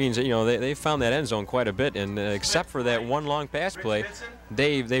 Which means that, you know, they found that end zone quite a bit, and except for that one long pass play,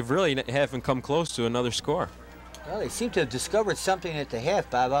 they've really haven't come close to another score. Well, they seem to have discovered something at the half,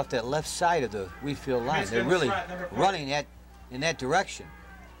 Bob, off that left side of the Wheatfield line. They're really running in that direction.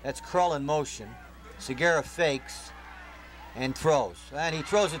 That's Krull in motion. Segura fakes and throws, and he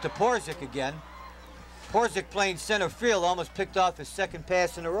throws it to Porzik again. Porzik playing center field almost picked off his second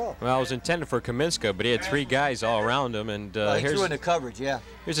pass in a row. Well, it was intended for Kaminska, but he had 3 guys all around him, and he threw in the coverage, yeah.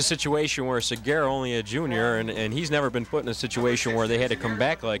 Here's a situation where Segura, only a junior, and he's never been put in a situation where they had to come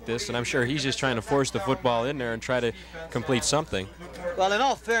back like this, and I'm sure he's just trying to force the football in there and try to complete something. Well, in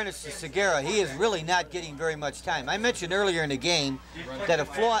all fairness to Segura, he is really not getting very much time. I mentioned earlier in the game that a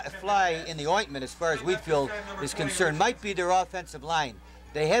fly in the ointment as far as Wheatfield is concerned might be their offensive line.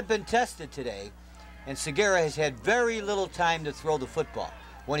 They have been tested today, and Segura has had very little time to throw the football.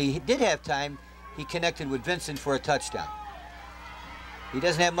 When he did have time, he connected with Vincent for a touchdown. He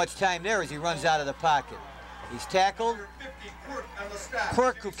doesn't have much time there as he runs out of the pocket. He's tackled.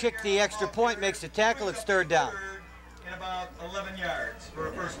 Quirk, who kicked the extra point, makes the tackle. It's third down. In about 11 yards for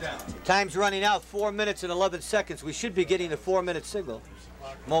a first down. Time's running out, 4 minutes and 11 seconds. We should be getting a 4-minute signal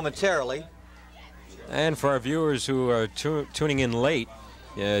momentarily. And for our viewers who are tuning in late,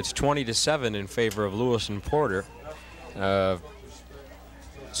 it's 20-7 in favor of Lewiston Porter.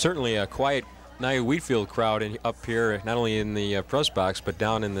 Certainly a quiet Niagara Wheatfield crowd up here, not only in the press box, but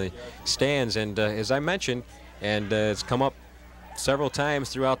down in the stands. And as I mentioned, and it's come up several times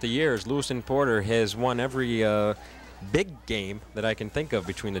throughout the years, Lewiston Porter has won every big game that I can think of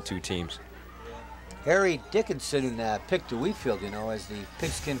between the two teams. Harry Dickinson picked the Wheatfield, you know, as the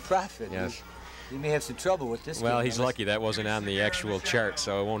pigskin prophet. Yes. He may have some trouble with this Well, game. he's lucky that wasn't on the actual chart,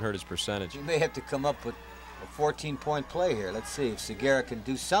 so it won't hurt his percentage. He may have to come up with a 14-point play here. Let's see if Segura can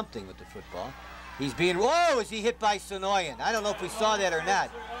do something with the football. He's being, whoa, is he hit by Sonoyan? I don't know if we saw that or not.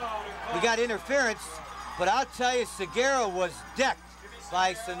 We got interference, but I'll tell you, Segura was decked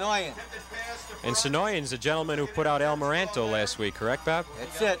by Sonoyan. And Sonoyan's the gentleman who put out El Moranto last week, correct, Bob?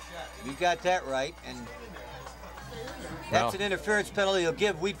 That's it. You got that right. And that's an interference penalty. He'll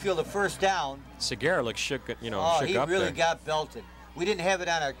give Wheatfield a first down. Segura looks shook, shook up he really there. got belted. We didn't have it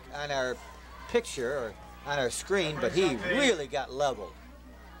on our picture or on our screen, but he really got leveled.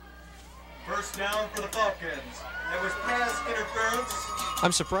 First down for the Falcons. There was pass interference.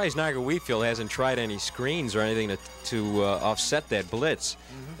 I'm surprised Niagara Wheatfield hasn't tried any screens or anything to offset that blitz.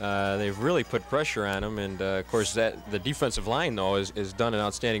 They've really put pressure on him, and of course the defensive line though has done an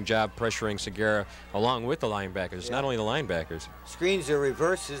outstanding job pressuring Segura along with the linebackers. Not only the linebackers. Screens are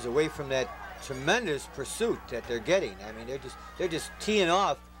reverses away from that tremendous pursuit that they're getting. I mean, they're just teeing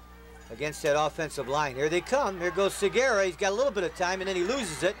off against that offensive line. Here they come. There goes Segura. He's got a little bit of time, and then he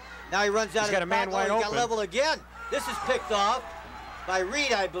loses it. Now he runs out of the man wide open. He got level again. This is picked off by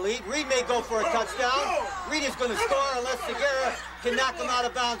Reed, I believe. Reed may go for a touchdown. Reed is going to score unless Segura can knock him out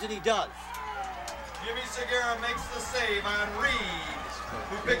of bounds, and he does. Jimmy Segura makes the save on Reed,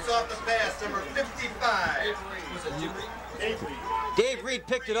 who picks off the pass, number 55. Was it Jim Reed? Dave Reed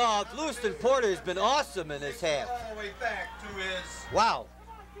picked it off. Lewiston Porter has been awesome in this half. All the way back to his... Wow.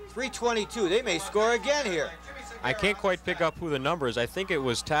 3:22. They may score again here. I can't quite pick up who the number is. I think it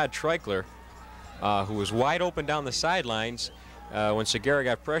was Todd Treichler, who was wide open down the sidelines. When Segura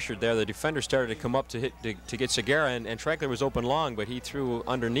got pressured there, the defender started to come up to get Segura, and Treichler was open long, but he threw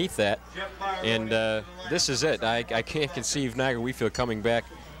underneath that. And this is it. I can't conceive Niagara Wheatfield coming back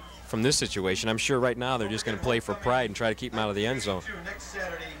from this situation. I'm sure right now they're just going to play for pride and try to keep him out of the end zone.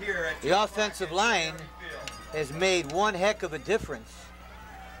 The offensive line has made one heck of a difference,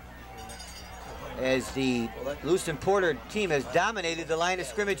 as the Lewiston Porter team has dominated the line of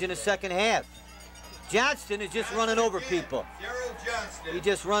scrimmage in the second half. Johnston is just running over people. Daryl Johnston. He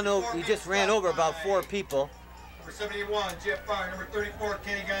just ran over about 4 people. Number 71, Jeff Barr. Number 34,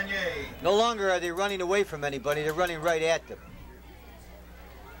 Kenny Gagne. No longer are they running away from anybody. They're running right at them.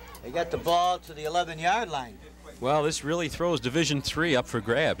 They got the ball to the 11-yard line. Well, this really throws Division III up for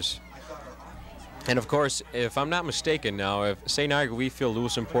grabs. And of course, if I'm not mistaken now, if say Niagara Wheatfield,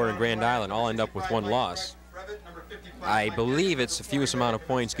 Lewiston Porter, and Grand Island all end up with 1 loss, I believe it's the fewest amount of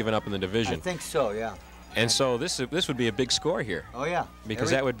points given up in the division. I think so, yeah. And so this would be a big score here. Oh, yeah. Because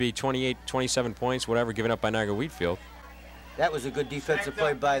that would be 28, 27 points, whatever, given up by Niagara Wheatfield. That was a good defensive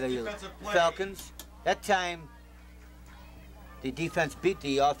play by the Falcons. That time, the defense beat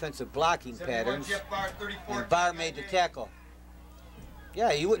the offensive blocking patterns, and Barr made the tackle.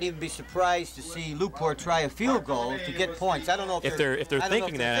 Yeah, you wouldn't even be surprised to see Newport try a field goal to get points. I don't know if they're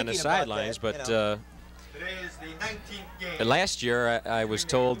thinking that on the sidelines, but last year I was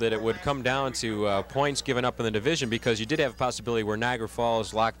told that it would come down to points given up in the division, because you did have a possibility where Niagara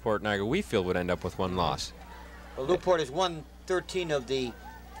Falls, Lockport, Niagara Wheatfield would end up with 1 loss. Well, Newport has won 13 of the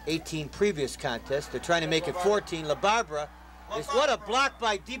 18 previous contests. They're trying to make it 14. La Barbara is, what a block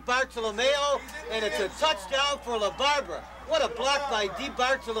by Di Bartolomeo, and it's a touchdown for La Barbara. What a block by Di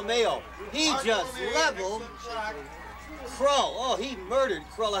Bartolomeo. He just leveled Krull. Oh, he murdered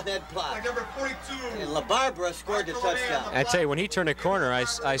Krull on that block. Number 42. And La Barbara scored the touchdown. I tell you, when he turned a corner,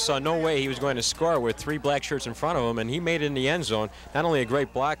 I saw no way he was going to score with 3 black shirts in front of him, and he made it in the end zone. Not only a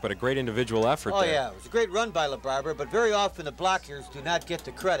great block, but a great individual effort there. Yeah, it was a great run by La Barbara, but very often the blockers do not get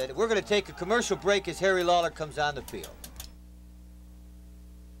the credit. We're going to take a commercial break as Harry Lawler comes on the field.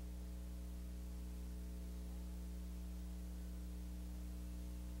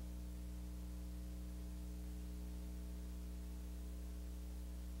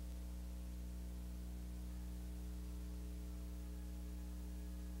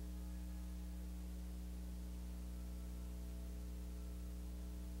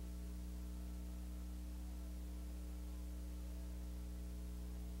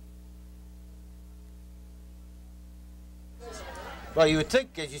 Well, you would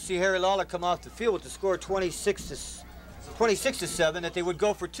think, as you see Harry Lawler come off the field with the score 26 to 7, that they would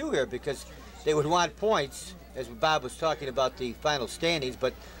go for 2 here, because they would want points, as Bob was talking about the final standings.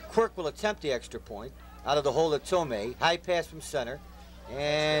 But Quirk will attempt the extra point out of the hole at Tomei. High pass from center.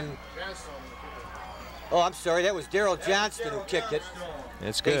 And, oh, I'm sorry, that was Daryl Johnston who kicked it.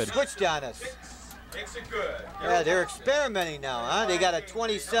 It's good. They switched on us. Makes it good. Yeah, they're experimenting now, huh? They got a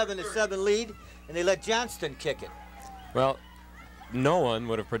 27-7 lead, and they let Johnston kick it. Well, no one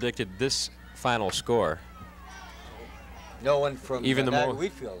would have predicted this final score. No one from even the Niagara more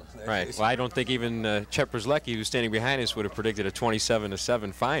Wheatfield. Right. Well, I don't think even Chet Brzlecki, who's standing behind us, would have predicted a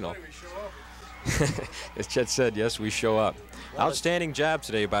 27-7 final. As Chet said, yes, we show up. Well, outstanding job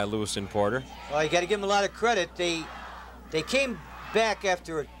today by Lewiston Porter. Well, you got to give them a lot of credit. They came back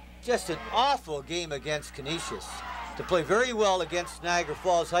after just an awful game against Canisius to play very well against Niagara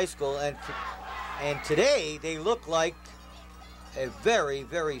Falls High School, and today they look like a very,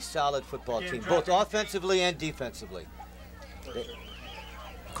 very solid football team, both offensively and defensively.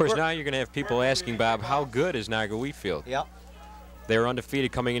 Of course, now you're going to have people asking, Bob, how good is Niagara Wheatfield? Yeah. They were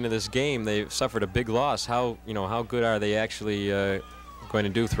undefeated coming into this game. They suffered a big loss. How good are they actually going to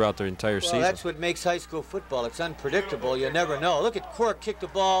do throughout their entire season? Well, that's what makes high school football. It's unpredictable. You never know. Look at Quirk kick the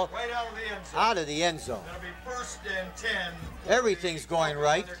ball Right out of the end zone. That'll be 1st and 10. Everything's going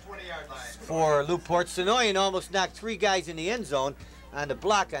right for Newport. Sonoyan almost knocked 3 guys in the end zone on the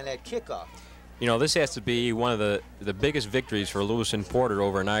block on that kickoff. You know, this has to be one of the biggest victories for Lewiston Porter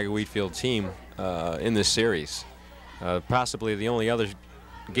over a Niagara Wheatfield team in this series. Possibly the only other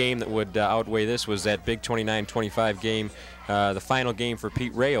game that would outweigh this was that big 29-25 game, the final game for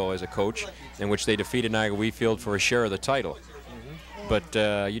Pete Rayo as a coach, in which they defeated Niagara Wheatfield for a share of the title. But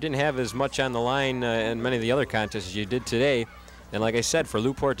you didn't have as much on the line in many of the other contests as you did today. And like I said, for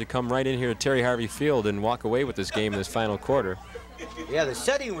Newport to come right in here to Terry Harvey Field and walk away with this game in this final quarter. Yeah, the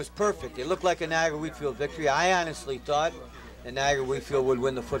setting was perfect. It looked like a Niagara Wheatfield victory. I honestly thought that Niagara Wheatfield would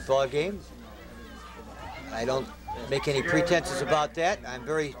win the football game. I don't make any pretenses about that. I'm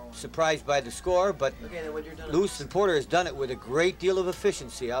very surprised by the score, but Lewiston Porter has done it with a great deal of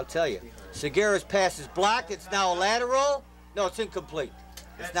efficiency, I'll tell you. Segura's pass is blocked. It's now a lateral. No, it's incomplete.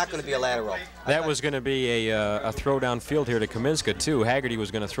 It's not going to be a lateral. That was going to be a throw downfield here to Kaminska, too. Haggerty was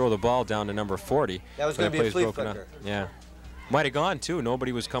going to throw the ball down to number 40. That was going to be a flea flicker. Yeah. Might have gone, too.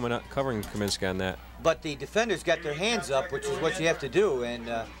 Nobody was coming up covering Kaminska on that. But the defenders got their hands up, which is what you have to do. And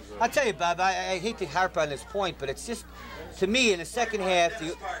I'll tell you, Bob, I hate to harp on this point, but it's just, to me, in the second half,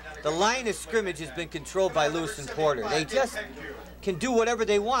 the line of scrimmage has been controlled by Lewiston Porter. They just can do whatever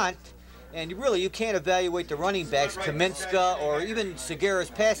they want. And really, you can't evaluate the running backs, Kaminska or even Segura's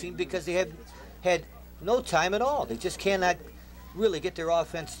passing, because they have had no time at all. They just cannot really get their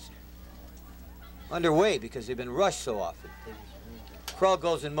offense underway because they've been rushed so often. Krull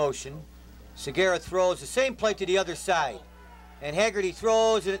goes in motion. Segura throws the same play to the other side. And Haggerty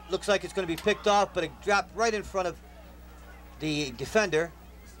throws, and it looks like it's going to be picked off, but it dropped right in front of the defender,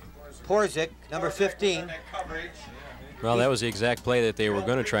 Porzik, number 15. Well, that was the exact play that they were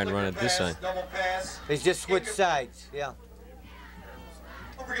going to try and run at this time. They just switched sides, yeah.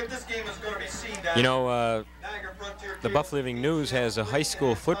 You know, the Buffalo Evening News has a high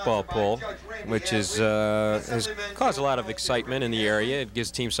school football poll, which has caused a lot of excitement in the area. It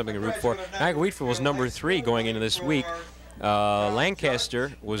gives teams something to root for. Niagara Wheatfield was number 3 going into this week.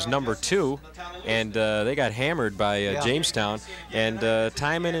 Lancaster was number 2, and they got hammered by Jamestown. And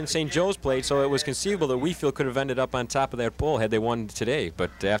Timon and St. Joe's played, so it was conceivable that Wheatfield could have ended up on top of that poll had they won today.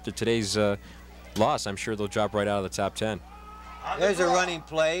 But after today's loss, I'm sure they'll drop right out of the top 10. There's a running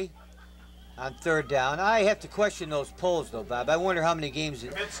play on 3rd down. I have to question those polls, though, Bob. I wonder how many games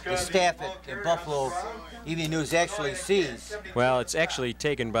the staff at Buffalo Evening News actually sees. Well, it's actually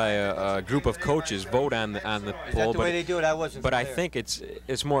taken by a group of coaches vote on the poll. Is that the way they do it? I wasn't But there. I think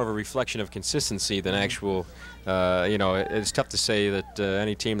it's more of a reflection of consistency than actual. You know, it's tough to say that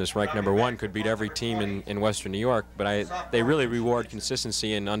any team that's ranked number 1 could beat every team in Western New York. But they really reward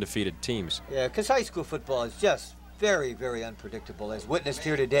consistency in undefeated teams. Yeah, because high school football is just very, very unpredictable, as witnessed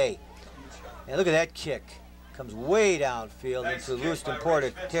here today. And look at that kick. Comes way downfield into Lewiston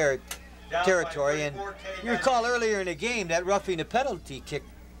Porter territory. And you recall earlier in the game that roughing the penalty kick,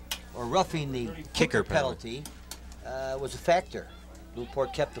 or roughing the kicker penalty, was a factor.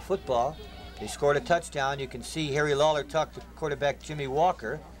 Newport kept the football. They scored a touchdown. You can see Harry Lawler talk to quarterback Jimmy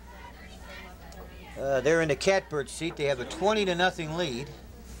Walker. They're in the catbird seat. They have a 20-0 lead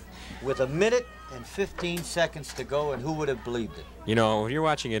with 1 minute and 15 seconds to go, and who would have believed it? You know, when you're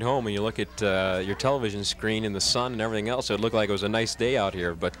watching at home and you look at your television screen and the sun and everything else, it would look like it was a nice day out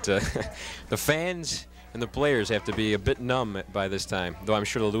here. But the fans and the players have to be a bit numb by this time, though I'm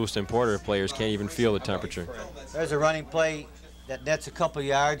sure the Lewiston Porter players can't even feel the temperature. There's a running play that nets a couple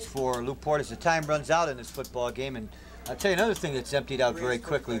yards for Newport as the time runs out in this football game. And I'll tell you another thing that's emptied out very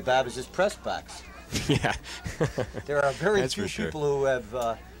quickly, Bob, is this press box. Yeah. There are very That's few for sure. people who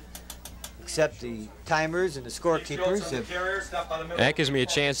have except the timers and the scorekeepers. That gives me a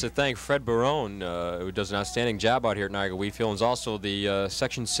chance to thank Fred Barone, who does an outstanding job out here at Niagara Wheatfield, and is also the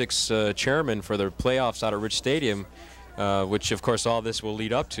Section 6 chairman for the playoffs out at Rich Stadium, which, of course, all this will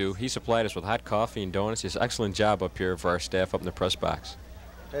lead up to. He supplied us with hot coffee and donuts. He's an excellent job up here for our staff up in the press box.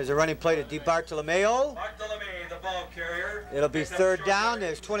 There's a running play to DiBartolomeo. The ball carrier. It'll be third down.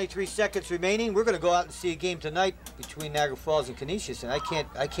 There's 23 seconds remaining. We're going to go out and see a game tonight between Niagara Falls and Canisius, and I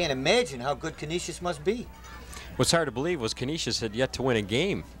can't imagine how good Canisius must be. What's hard to believe was Canisius had yet to win a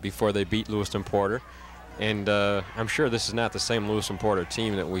game before they beat Lewiston Porter, and I'm sure this is not the same Lewiston Porter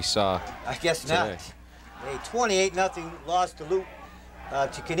team that we saw. I guess today. Not. A 28-0 loss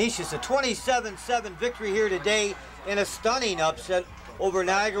to Canisius. A 27-7 victory here today, and a stunning upset over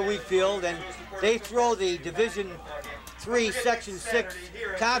Niagara Wheatfield, and they throw the Division III Section 6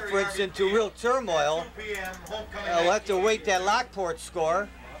 conference into real turmoil. We'll have to wait that Lockport score.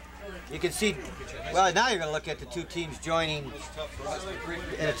 You can see, well, now you're going to look at the two teams joining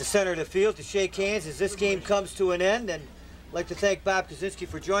at the center of the field to shake hands as this game comes to an end. And I'd like to thank Bob Koshinski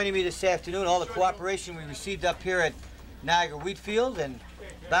for joining me this afternoon, all the cooperation we received up here at Niagara Wheatfield. And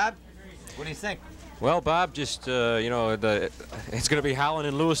Bob, what do you think? Well, Bob, just, you know, it's going to be Holland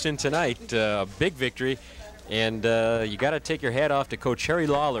and Lewiston tonight, a big victory. And you got to take your hat off to Coach Harry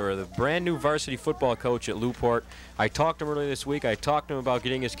Lawler, the brand new varsity football coach at Lew-Port. I talked to him earlier this week. I talked to him about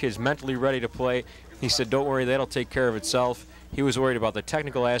getting his kids mentally ready to play. He said, don't worry, that'll take care of itself. He was worried about the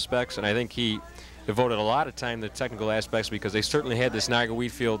technical aspects, and I think he devoted a lot of time to the technical aspects because they certainly had this Niagara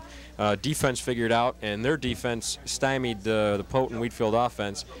Wheatfield defense figured out, and their defense stymied the potent Wheatfield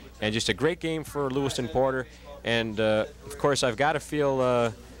offense. And just a great game for Lewiston Porter. And, of course, I've got to feel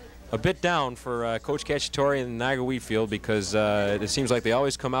a bit down for Coach Cacciatore and Niagara Wheatfield because it seems like they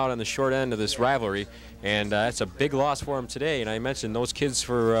always come out on the short end of this rivalry. And that's a big loss for them today. And I mentioned those kids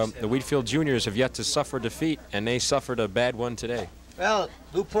for the Wheatfield Juniors have yet to suffer defeat, and they suffered a bad one today. Well,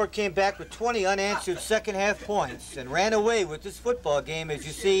 Lew-Port came back with 20 unanswered second-half points and ran away with this football game. As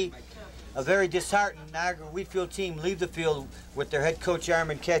you see, a very disheartened Niagara Wheatfield team leave the field with their head coach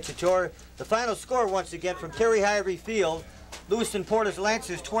Armand Cacciatore. The final score once again from Terry Hyvee Field, Lewiston Porter's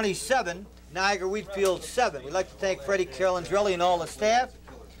Lancers 27, Niagara Wheatfield 7. We'd like to thank Freddie Calandrelli and all the staff,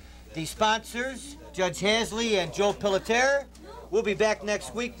 the sponsors, Judge Hasley and Joe Pelletier. We'll be back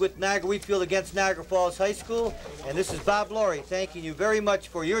next week with Niagara Wheatfield against Niagara Falls High School. And this is Bob Laurie thanking you very much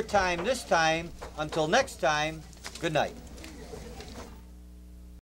for your time this time. Until next time, good night.